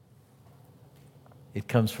 It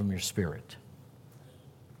comes from your spirit.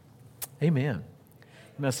 Amen.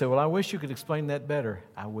 You might say, well, I wish you could explain that better.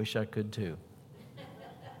 I wish I could too.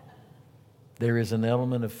 There is an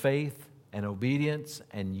element of faith and obedience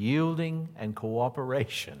and yielding and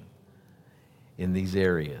cooperation in these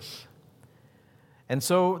areas. And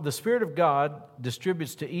so the Spirit of God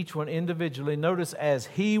distributes to each one individually. Notice, as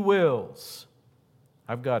He wills.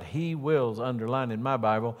 I've got He wills underlined in my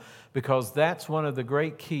Bible because that's one of the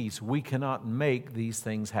great keys. We cannot make these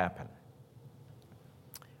things happen.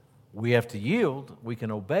 We have to yield, we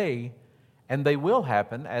can obey, and they will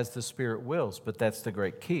happen as the Spirit wills. But that's the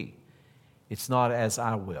great key. It's not as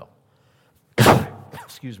I will.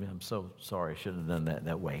 Excuse me, I'm so sorry. I should have done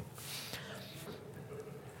that way.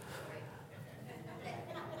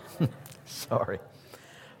 Sorry.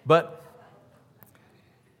 But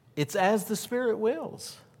it's as the Spirit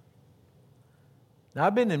wills. Now,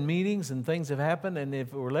 I've been in meetings and things have happened, and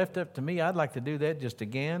if it were left up to me, I'd like to do that just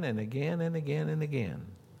again and again and again and again.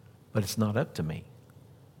 But it's not up to me.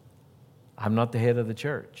 I'm not the head of the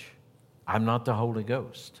church. I'm not the Holy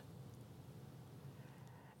Ghost.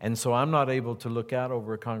 And so I'm not able to look out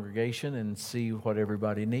over a congregation and see what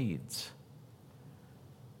everybody needs.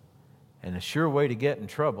 And a sure way to get in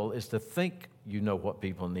trouble is to think you know what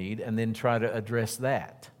people need and then try to address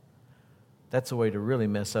that. That's a way to really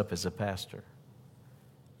mess up as a pastor.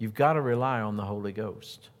 You've got to rely on the Holy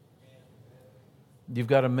Ghost. You've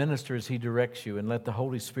got to minister as He directs you and let the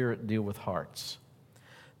Holy Spirit deal with hearts.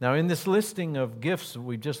 Now, in this listing of gifts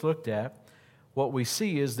we just looked at, what we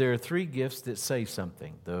see is there are 3 gifts that say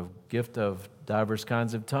something. The gift of diverse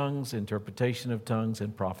kinds of tongues, interpretation of tongues,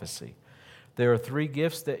 and prophecy. There are 3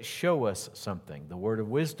 gifts that show us something: the word of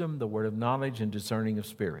wisdom, the word of knowledge, and discerning of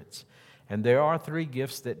spirits. And there are 3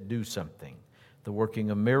 gifts that do something: the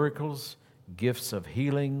working of miracles, gifts of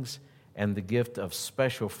healings, and the gift of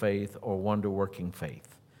special faith or wonder-working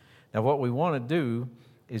faith. Now, what we want to do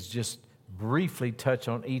is just briefly touch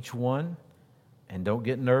on each one, and don't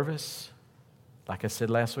get nervous. Like I said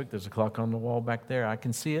last week, there's a clock on the wall back there. I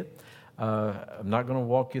can see it. I'm not going to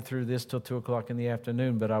walk you through this till 2 o'clock in the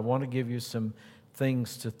afternoon, but I want to give you some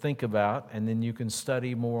things to think about, and then you can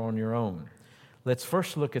study more on your own. Let's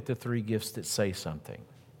first look at the 3 gifts that say something.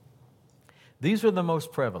 These are the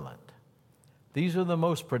most prevalent. These are the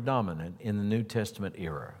most predominant in the New Testament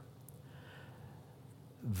era.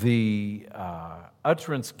 The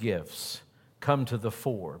utterance gifts come to the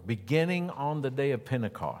fore, beginning on the day of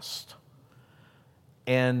Pentecost.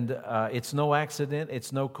 And it's no accident,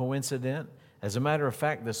 it's no coincidence. As a matter of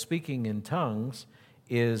fact, the speaking in tongues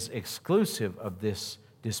is exclusive of this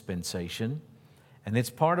dispensation, and it's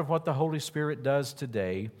part of what the Holy Spirit does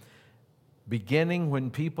today, beginning when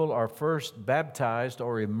people are first baptized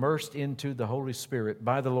or immersed into the Holy Spirit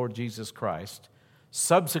by the Lord Jesus Christ,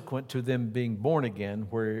 subsequent to them being born again,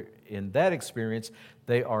 where in that experience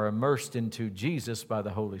they are immersed into Jesus by the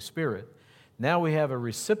Holy Spirit. Now we have a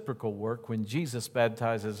reciprocal work when Jesus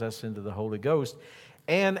baptizes us into the Holy Ghost.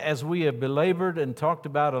 And as we have belabored and talked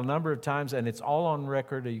about a number of times, and it's all on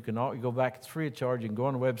record, you can go back, it's free of charge. You can go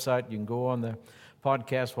on the website, you can go on the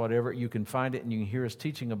podcast, whatever, you can find it and you can hear us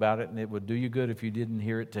teaching about it, and it would do you good if you didn't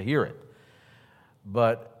hear it to hear it.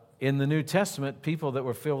 But in the New Testament, people that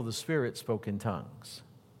were filled with the Spirit spoke in tongues.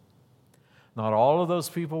 Not all of those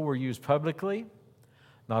people were used publicly.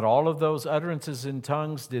 Not all of those utterances in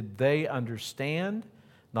tongues did they understand.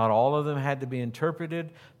 Not all of them had to be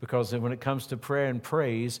interpreted, because when it comes to prayer and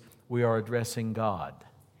praise, we are addressing God.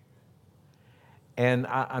 And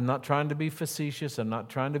I'm not trying to be facetious. I'm not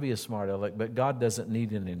trying to be a smart aleck, but God doesn't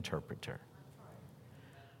need an interpreter.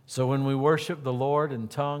 So when we worship the Lord in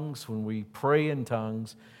tongues, when we pray in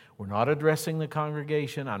tongues, we're not addressing the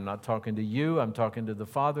congregation. I'm not talking to you. I'm talking to the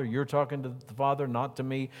Father. You're talking to the Father, not to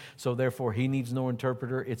me. So therefore, He needs no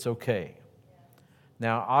interpreter. It's okay.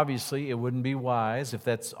 Now, obviously, it wouldn't be wise if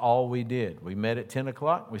that's all we did. We met at 10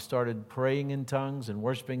 o'clock. We started praying in tongues and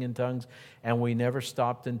worshiping in tongues, and we never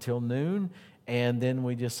stopped until noon. And then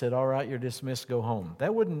we just said, all right, you're dismissed, go home.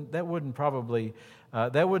 That wouldn't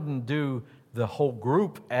do the whole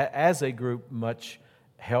group as a group much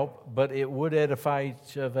help, but it would edify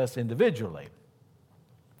each of us individually.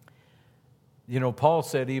 You know, Paul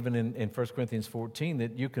said even in 1 Corinthians 14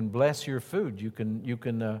 that you can bless your food. You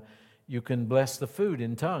can bless the food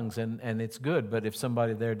in tongues, and it's good. But if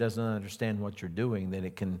somebody there doesn't understand what you're doing, then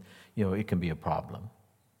it can be a problem.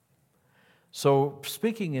 So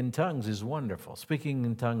speaking in tongues is wonderful. Speaking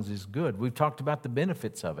in tongues is good. We've talked about the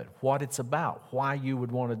benefits of it, what it's about, why you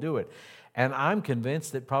would want to do it. And I'm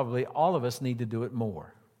convinced that probably all of us need to do it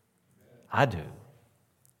more. I do.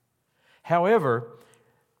 However,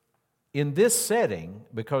 in this setting,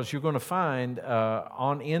 because you're going to find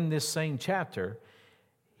in this same chapter,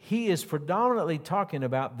 he is predominantly talking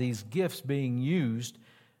about these gifts being used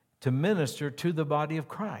to minister to the body of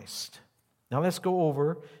Christ. Now let's go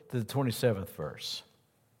over to the 27th verse.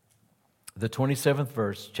 The 27th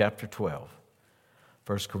verse, chapter 12,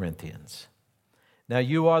 1 Corinthians. Now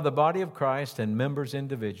you are the body of Christ and members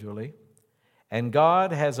individually, and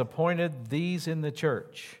God has appointed these in the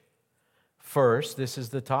church. First, this is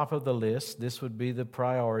the top of the list. This would be the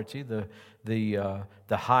priority, the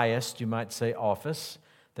highest, you might say, office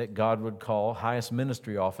that God would call, highest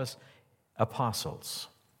ministry office, apostles.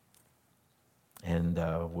 And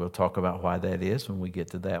we'll talk about why that is when we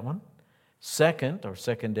get to that one. Second, or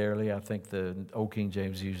secondarily, I think the Old King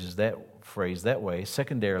James uses that phrase that way,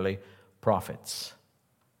 secondarily, prophets.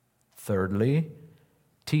 Thirdly,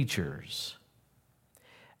 teachers.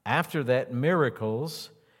 After that, miracles,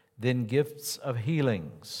 then gifts of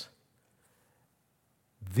healings.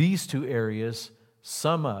 These two areas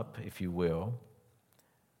sum up, if you will,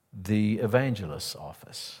 the evangelist's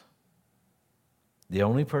office. The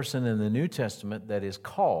only person in the New Testament that is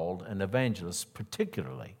called an evangelist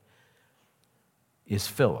particularly is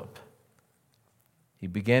Philip. He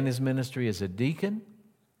began his ministry as a deacon,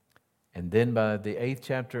 and then by the 8th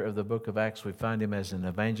chapter of the book of Acts, we find him as an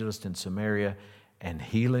evangelist in Samaria, and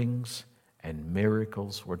healings and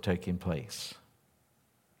miracles were taking place.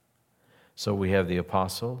 So we have the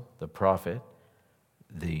apostle, the prophet,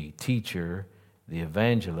 the teacher, the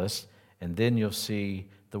evangelist, and then you'll see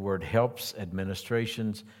the word helps,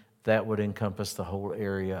 administrations. That would encompass the whole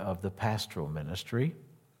area of the pastoral ministry.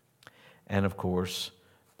 And of course,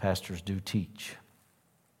 pastors do teach.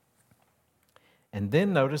 And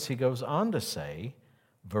then notice he goes on to say,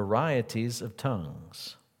 varieties of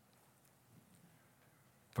tongues.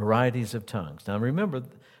 Varieties of tongues. Now remember,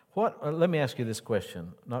 let me ask you this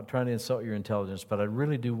question. I'm not trying to insult your intelligence, but I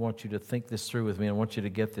really do want you to think this through with me. I want you to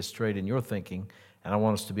get this straight in your thinking, and I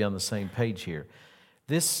want us to be on the same page here.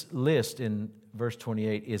 This list in verse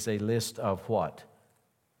 28 is a list of what?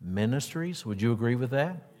 Ministries. Would you agree with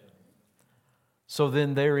that? So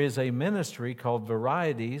then there is a ministry called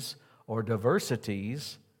varieties or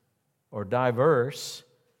diversities or diverse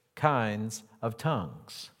kinds of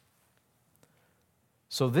tongues.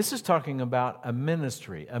 So this is talking about a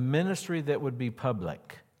ministry that would be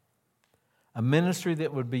public, a ministry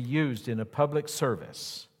that would be used in a public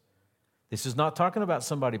service. This is not talking about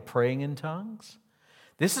somebody praying in tongues.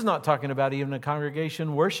 This is not talking about even a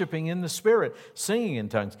congregation worshiping in the Spirit, singing in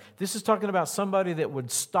tongues. This is talking about somebody that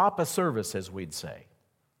would stop a service, as we'd say,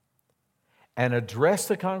 and address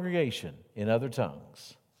the congregation in other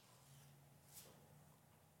tongues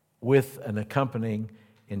with an accompanying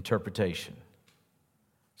interpretation.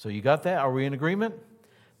 So you got that? Are we in agreement?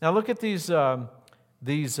 Now look at these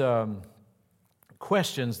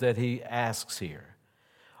questions that he asks here.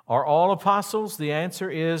 Are all apostles? The answer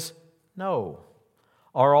is no.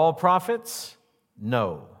 Are all prophets?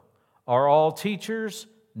 No. Are all teachers?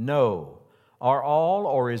 No. Are all,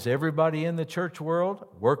 or is everybody in the church world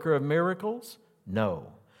worker of miracles?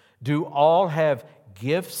 No. Do all have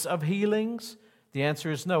gifts of healings? The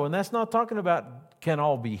answer is no. And that's not talking about can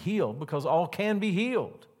all be healed, because all can be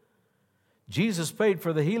healed. Jesus paid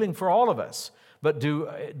for the healing for all of us. But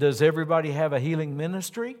does everybody have a healing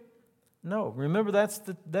ministry? No. Remember,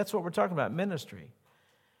 that's what we're talking about, ministry.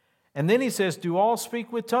 And then he says, do all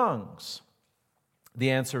speak with tongues?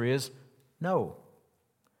 The answer is no.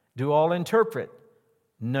 Do all interpret?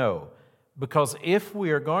 No. Because if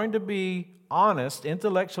we are going to be honest,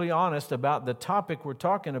 intellectually honest about the topic we're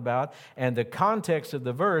talking about and the context of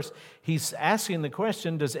the verse, he's asking the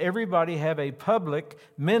question, does everybody have a public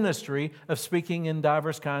ministry of speaking in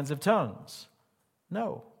diverse kinds of tongues?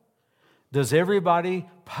 No. Does everybody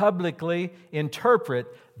publicly interpret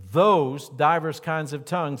those diverse kinds of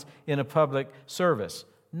tongues in a public service?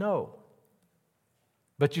 No.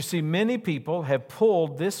 But you see, many people have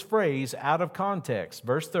pulled this phrase out of context.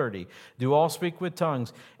 Verse 30, do all speak with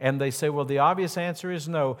tongues? And they say, well, the obvious answer is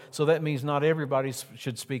no, so that means not everybody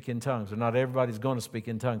should speak in tongues, or not everybody's going to speak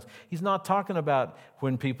in tongues. He's not talking about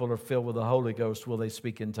when people are filled with the Holy Ghost, will they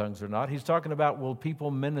speak in tongues or not? He's talking about, will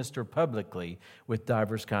people minister publicly with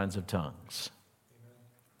diverse kinds of tongues?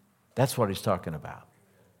 That's what he's talking about.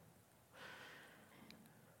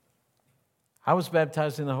 I was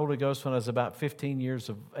baptized in the Holy Ghost when I was about 15 years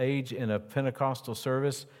of age in a Pentecostal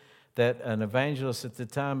service that an evangelist at the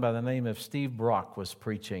time by the name of Steve Brock was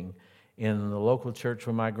preaching in the local church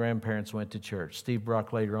where my grandparents went to church. Steve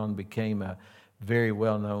Brock later on became a very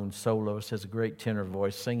well-known soloist, has a great tenor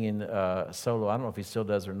voice, singing solo. I don't know if he still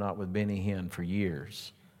does or not with Benny Hinn for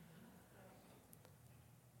years.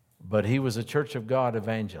 But he was a Church of God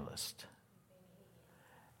evangelist.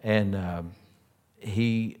 And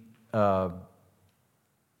he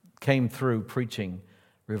came through preaching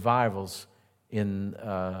revivals in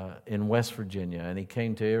West Virginia, and he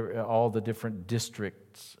came to all the different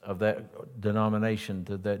districts of that denomination,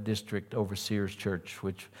 to that district overseers church,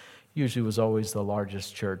 which usually was always the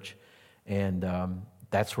largest church, and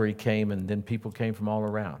that's where he came, and then people came from all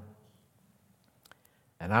around.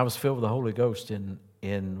 And I was filled with the Holy Ghost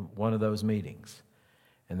in one of those meetings,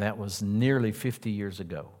 and that was nearly 50 years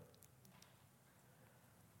ago.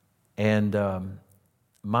 And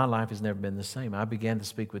my life has never been the same. I began to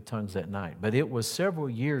speak with tongues that night. But it was several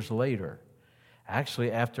years later,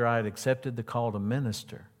 actually after I had accepted the call to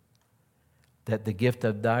minister, that the gift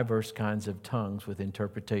of diverse kinds of tongues with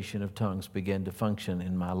interpretation of tongues began to function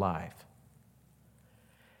in my life.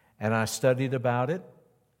 And I studied about it.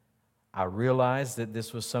 I realized that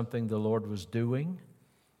this was something the Lord was doing,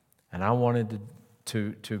 and I wanted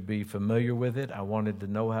to be familiar with it. I wanted to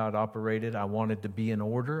know how it operated. I wanted to be in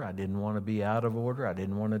order. I didn't want to be out of order. I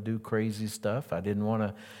didn't want to do crazy stuff. I didn't want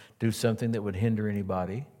to do something that would hinder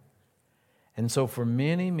anybody. And so for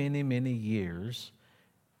many, many, many years,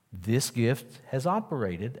 this gift has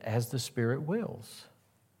operated as the Spirit wills.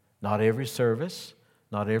 Not every service,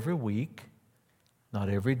 not every week, not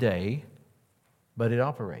every day, but it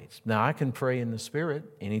operates. Now, I can pray in the Spirit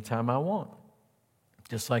anytime I want,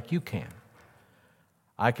 just like you can.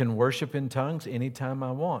 I can worship in tongues anytime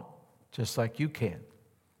I want, just like you can.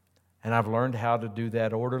 And I've learned how to do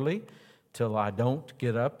that orderly till I don't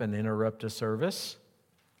get up and interrupt a service,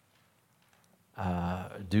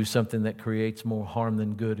 do something that creates more harm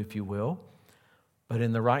than good, if you will. But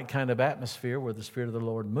in the right kind of atmosphere where the Spirit of the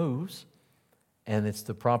Lord moves, and it's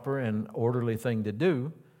the proper and orderly thing to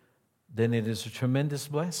do, then it is a tremendous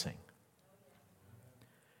blessing.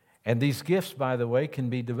 And these gifts, by the way,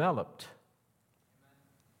 can be developed.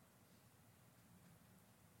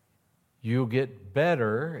 You'll get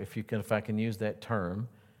better, if I can use that term,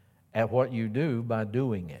 at what you do by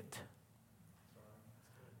doing it.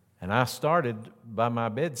 And I started by my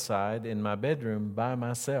bedside in my bedroom by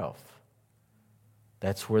myself.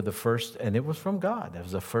 That's where the first, and it was from God. That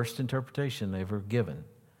was the first interpretation ever given.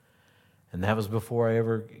 And that was before I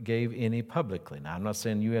ever gave any publicly. Now, I'm not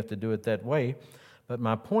saying you have to do it that way, but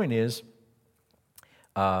my point is,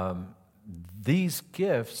 these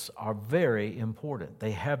gifts are very important.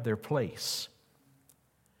 They have their place.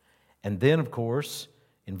 And then, of course,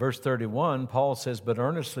 in verse 31, Paul says, but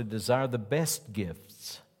earnestly desire the best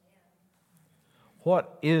gifts.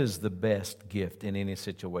 What is the best gift in any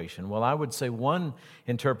situation? Well, I would say one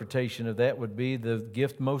interpretation of that would be the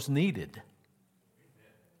gift most needed.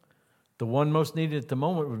 The one most needed at the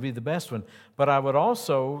moment would be the best one. But I would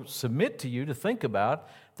also submit to you to think about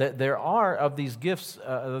that there are of these gifts,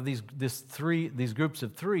 these groups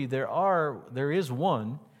of three. There is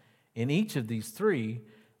one in each of these three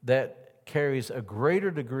that carries a greater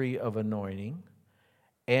degree of anointing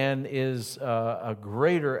and is a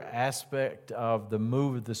greater aspect of the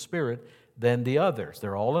move of the Spirit than the others.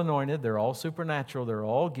 They're all anointed, they're all supernatural, they're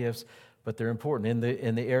all gifts, but they're important.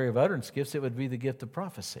 In the area of utterance gifts, it would be the gift of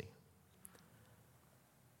prophecy.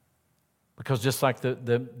 Because just like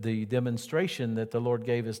the demonstration that the Lord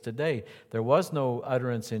gave us today, there was no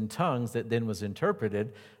utterance in tongues that then was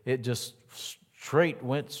interpreted. It just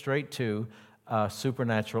went straight to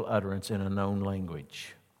supernatural utterance in a known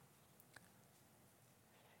language.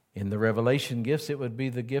 In the revelation gifts, it would be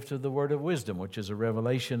the gift of the word of wisdom, which is a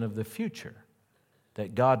revelation of the future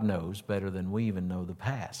that God knows better than we even know the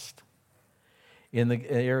past. In the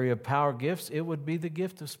area of power gifts, it would be the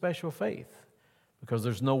gift of special faith, because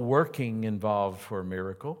there's no working involved for a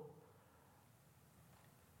miracle.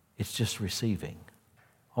 It's just receiving.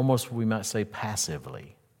 Almost, we might say,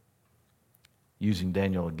 passively, using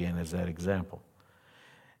Daniel again as that example.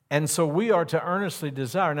 And so we are to earnestly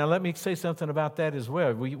desire. Now let me say something about that as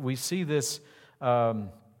well. We see this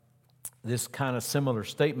kind of similar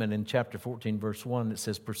statement in chapter 14, verse 1. It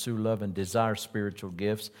says, pursue love and desire spiritual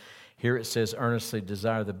gifts. Here it says, earnestly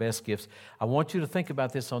desire the best gifts. I want you to think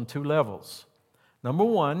about this on two levels. Number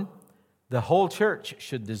one, the whole church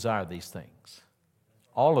should desire these things.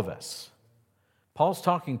 All of us. Paul's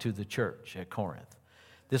talking to the church at Corinth.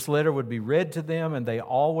 This letter would be read to them, and they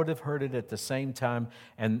all would have heard it at the same time,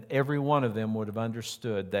 and every one of them would have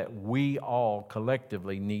understood that we all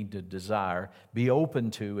collectively need to desire, be open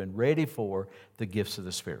to, and ready for the gifts of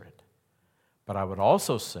the Spirit. But I would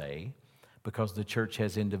also say, because the church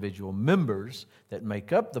has individual members that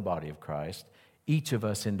make up the body of Christ, each of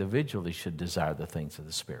us individually should desire the things of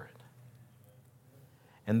the Spirit.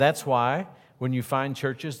 And that's why when you find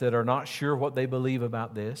churches that are not sure what they believe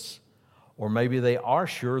about this, or maybe they are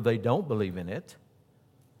sure they don't believe in it,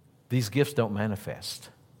 these gifts don't manifest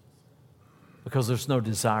because there's no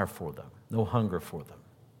desire for them, no hunger for them.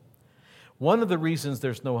 One of the reasons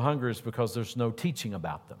there's no hunger is because there's no teaching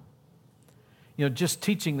about them. You know, just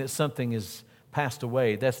teaching that something is passed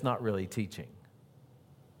away, that's not really teaching.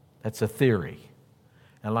 That's a theory.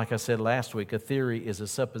 And like I said last week, a theory is a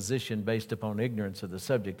supposition based upon ignorance of the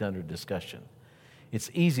subject under discussion. It's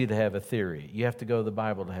easy to have a theory. You have to go to the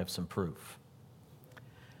Bible to have some proof.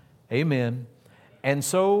 Amen. And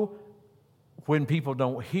so when people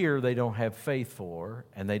don't hear, they don't have faith for,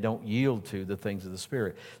 and they don't yield to the things of the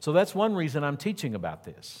Spirit. So that's one reason I'm teaching about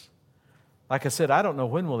this. Like I said, I don't know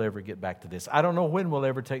when we'll ever get back to this. I don't know when we'll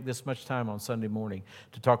ever take this much time on Sunday morning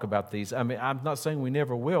to talk about these. I mean, I'm not saying we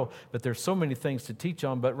never will, but there's so many things to teach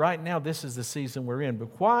on. But right now, this is the season we're in. But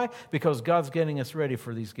why? Because God's getting us ready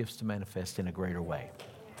for these gifts to manifest in a greater way.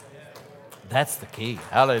 That's the key.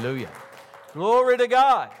 Hallelujah. Glory to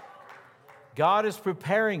God. God is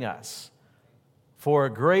preparing us for a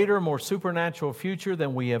greater, more supernatural future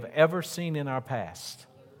than we have ever seen in our past.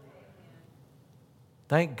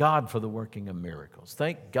 Thank God for the working of miracles.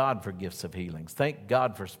 Thank God for gifts of healings. Thank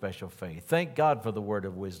God for special faith. Thank God for the word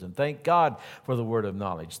of wisdom. Thank God for the word of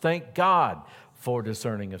knowledge. Thank God for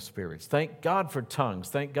discerning of spirits. Thank God for tongues.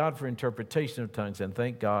 Thank God for interpretation of tongues. And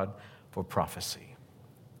thank God for prophecy.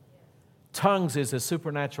 Tongues is a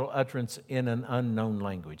supernatural utterance in an unknown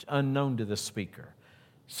language, unknown to the speaker,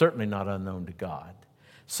 certainly not unknown to God.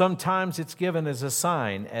 Sometimes it's given as a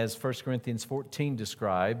sign, as 1 Corinthians 14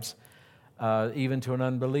 describes, even to an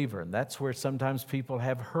unbeliever. And that's where sometimes people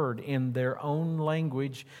have heard in their own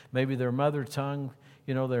language, maybe their mother tongue,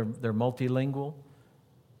 you know, they're multilingual,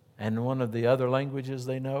 and one of the other languages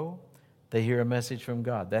they know, they hear a message from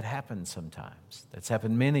God. That happens sometimes. That's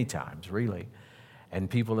happened many times, really. And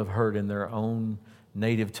people have heard in their own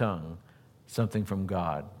native tongue something from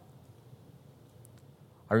God.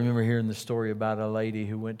 I remember hearing the story about a lady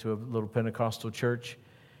who went to a little Pentecostal church,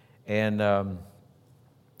 and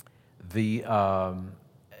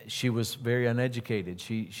she was very uneducated.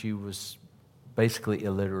 She was basically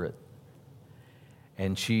illiterate.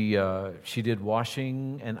 And she did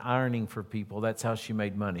washing and ironing for people. That's how she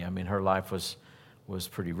made money. I mean, her life was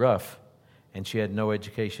pretty rough, and she had no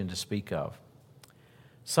education to speak of.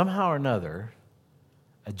 Somehow or another,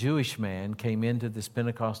 a Jewish man came into this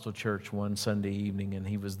Pentecostal church one Sunday evening, and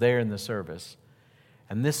he was there in the service.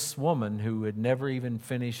 And this woman, who had never even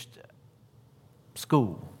finished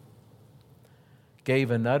school,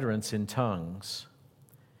 gave an utterance in tongues,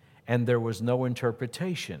 and there was no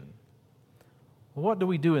interpretation. Well, what do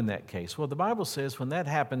we do in that case? Well, the Bible says when that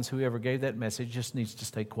happens, whoever gave that message just needs to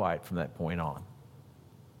stay quiet from that point on.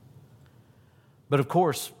 But of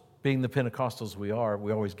course, being the Pentecostals we are,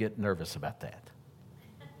 we always get nervous about that.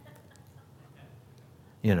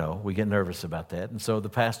 You know, we get nervous about that. And so the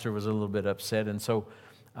pastor was a little bit upset. And so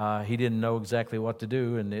He didn't know exactly what to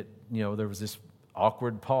do, and there was this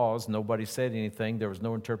awkward pause. Nobody said anything. There was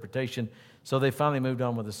no interpretation. So they finally moved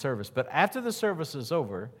on with the service. But after the service was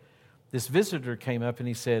over, this visitor came up and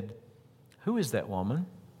he said, "Who is that woman?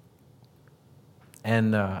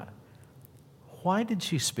 And why did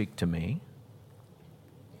she speak to me?"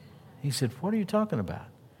 He said, "What are you talking about?"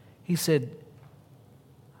 He said,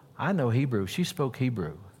 "I know Hebrew. She spoke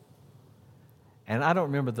Hebrew." And I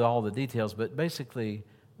don't remember all the details, but basically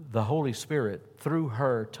the Holy Spirit, through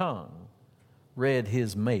her tongue, read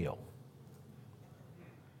his mail.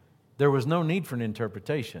 There was no need for an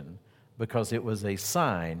interpretation because it was a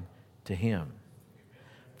sign to him.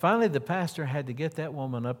 Finally, the pastor had to get that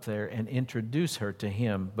woman up there and introduce her to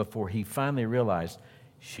him before he finally realized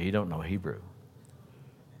she don't know Hebrew.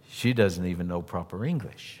 She doesn't even know proper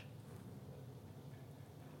English.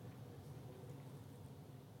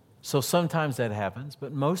 So sometimes that happens,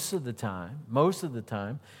 but most of the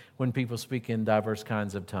time, when people speak in diverse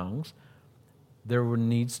kinds of tongues, there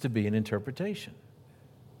needs to be an interpretation.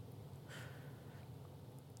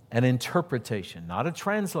 An interpretation, not a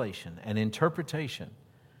translation, an interpretation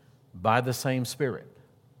by the same Spirit.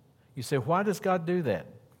 You say, why does God do that?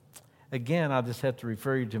 Again, I'll just have to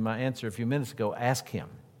refer you to my answer a few minutes ago. Ask Him.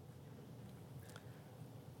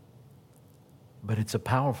 But it's a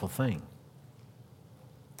powerful thing.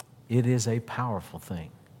 It is a powerful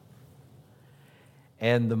thing.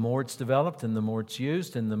 And the more it's developed and the more it's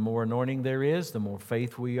used and the more anointing there is, the more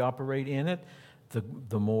faith we operate in it,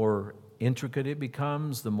 the more intricate it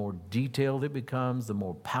becomes, the more detailed it becomes, the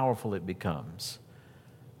more powerful it becomes.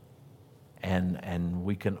 And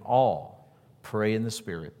we can all pray in the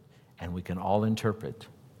Spirit and we can all interpret.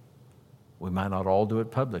 We might not all do it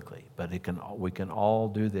publicly, but we can all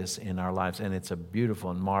do this in our lives, and it's a beautiful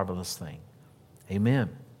and marvelous thing. Amen.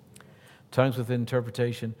 Tongues with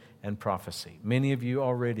interpretation and prophecy. Many of you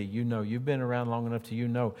already, you've been around long enough to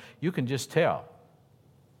you can just tell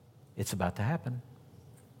it's about to happen.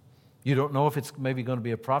 You don't know if it's maybe going to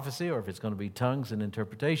be a prophecy or if it's going to be tongues and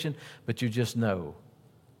interpretation, but you just know.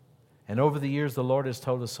 And over the years, the Lord has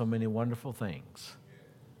told us so many wonderful things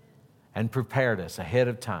and prepared us ahead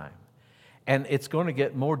of time. And it's going to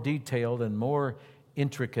get more detailed and more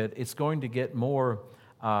intricate. It's going to get more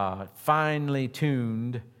finely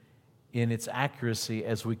tuned in its accuracy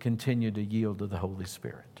as we continue to yield to the Holy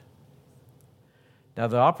Spirit. Now,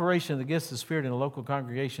 the operation of the gifts of the Spirit in a local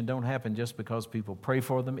congregation don't happen just because people pray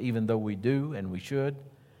for them, even though we do and we should.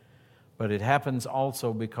 But it happens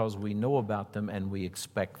also because we know about them and we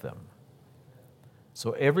expect them.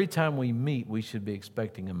 So every time we meet, we should be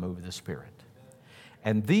expecting a move of the Spirit.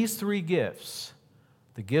 And these three gifts,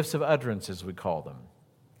 the gifts of utterance as we call them,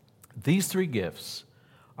 these three gifts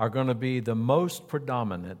are going to be the most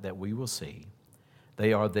predominant that we will see.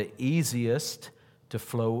 They are the easiest to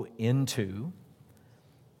flow into,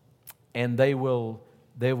 and they will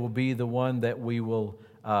be the one that we will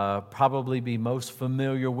probably be most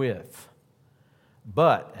familiar with.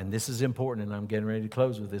 But, and this is important, and I'm getting ready to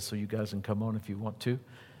close with this so you guys can come on if you want to.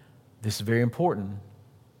 This is very important.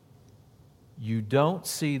 You don't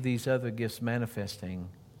see these other gifts manifesting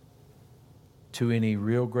to any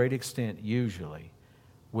real great extent, usually,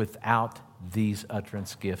 without these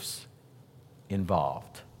utterance gifts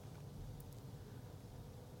involved.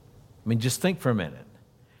 I mean, just think for a minute.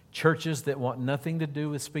 Churches that want nothing to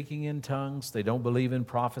do with speaking in tongues, they don't believe in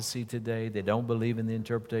prophecy today, they don't believe in the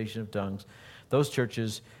interpretation of tongues, those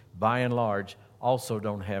churches, by and large, also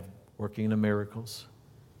don't have working of miracles,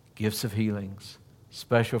 gifts of healings,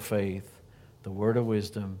 special faith, the word of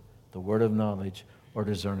wisdom, the word of knowledge, or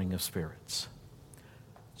discerning of spirits.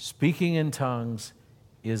 Speaking in tongues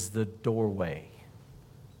is the doorway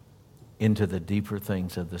into the deeper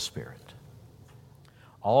things of the Spirit.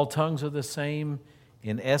 All tongues are the same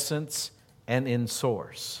in essence and in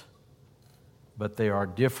source, but there are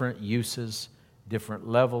different uses, different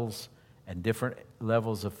levels, and different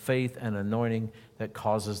levels of faith and anointing that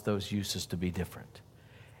causes those uses to be different.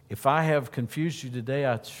 If I have confused you today,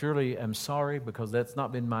 I surely am sorry because that's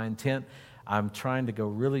not been my intent. I'm trying to go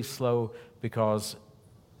really slow because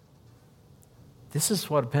this is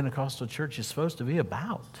what a Pentecostal church is supposed to be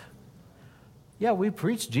about. Yeah, we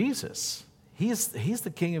preach Jesus. He's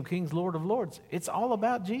the King of Kings, Lord of Lords. It's all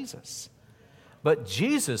about Jesus. But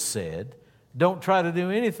Jesus said, don't try to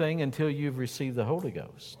do anything until you've received the Holy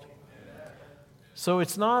Ghost. So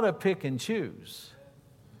it's not a pick and choose.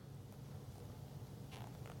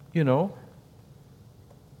 It's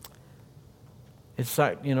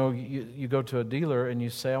like, you go to a dealer and you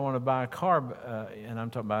say, I want to buy a car, and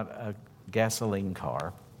I'm talking about a gasoline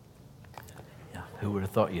car. Yeah, who would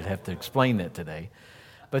have thought you'd have to explain that today?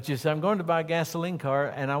 But you say, I'm going to buy a gasoline car,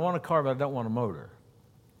 and I want a car, but I don't want a motor.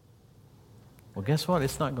 Well, guess what?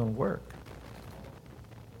 It's not going to work.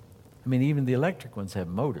 I mean, even the electric ones have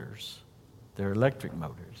motors. They're electric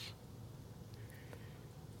motors.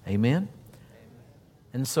 Amen?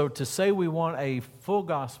 And so to say we want a full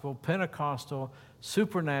gospel, Pentecostal,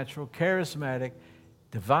 supernatural, charismatic,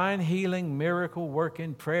 divine healing, miracle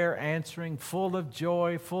working, prayer answering, full of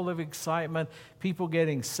joy, full of excitement, people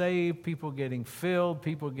getting saved, people getting filled,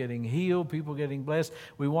 people getting healed, people getting blessed.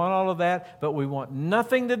 We want all of that, but we want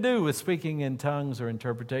nothing to do with speaking in tongues or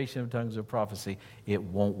interpretation of tongues or prophecy. It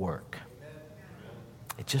won't work.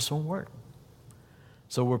 It just won't work.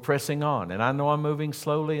 So we're pressing on. And I know I'm moving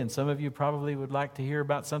slowly, and some of you probably would like to hear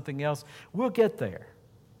about something else. We'll get there.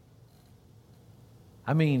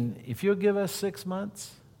 I mean, if you'll give us 6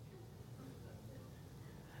 months,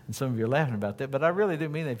 and some of you are laughing about that, but I really do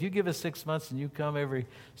mean that. If you give us 6 months and you come every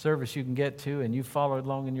service you can get to, and you follow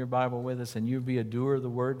along in your Bible with us, and you be a doer of the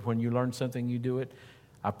word, when you learn something, you do it,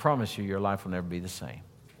 I promise you your life will never be the same.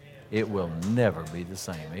 It will never be the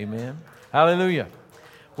same. Amen? Hallelujah.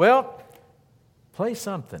 Well, play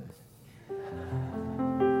something.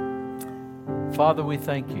 Father, we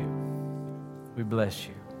thank you. We bless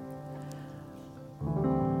you.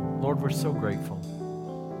 Lord, we're so grateful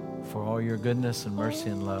for all your goodness and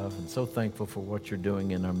mercy and love, and so thankful for what you're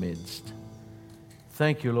doing in our midst.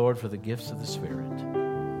 Thank you, Lord, for the gifts of the Spirit.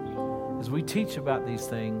 As we teach about these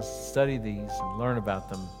things, study these, and learn about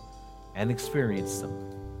them, and experience them,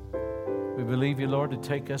 we believe you, Lord, to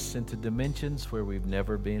take us into dimensions where we've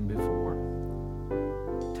never been before.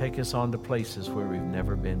 Take us on to places where we've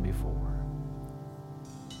never been before.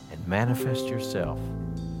 And manifest yourself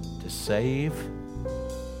to save,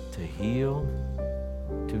 to heal,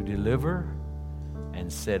 to deliver,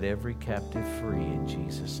 and set every captive free in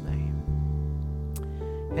Jesus' name.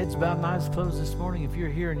 Heads bowed and eyes closed this morning. If you're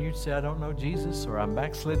here and you say, I don't know Jesus, or I'm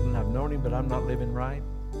backslidden, I've known him, but I'm not living right.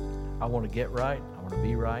 I want to get right. I want to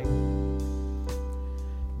be right.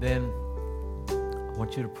 Then I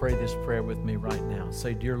want you to pray this prayer with me right now.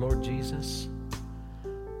 Say, Dear Lord Jesus,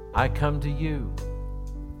 I come to you.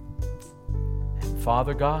 And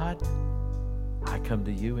Father God, I come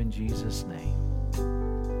to you in Jesus' name.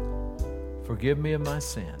 Forgive me of my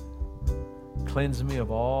sin. Cleanse me of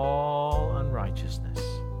all unrighteousness.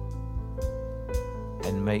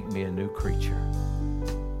 And make me a new creature.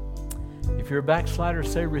 If you're a backslider,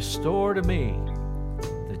 say, restore to me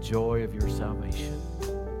the joy of your salvation.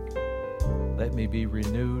 Let me be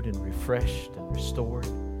renewed and refreshed and restored.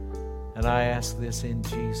 And I ask this in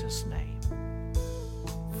Jesus' name.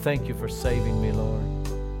 Thank you for saving me, Lord.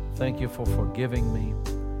 Thank you for forgiving me.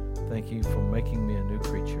 Thank you for making me a new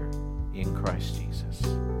creature in Christ Jesus.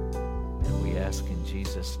 And we ask in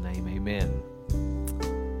Jesus' name, amen.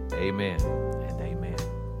 Amen.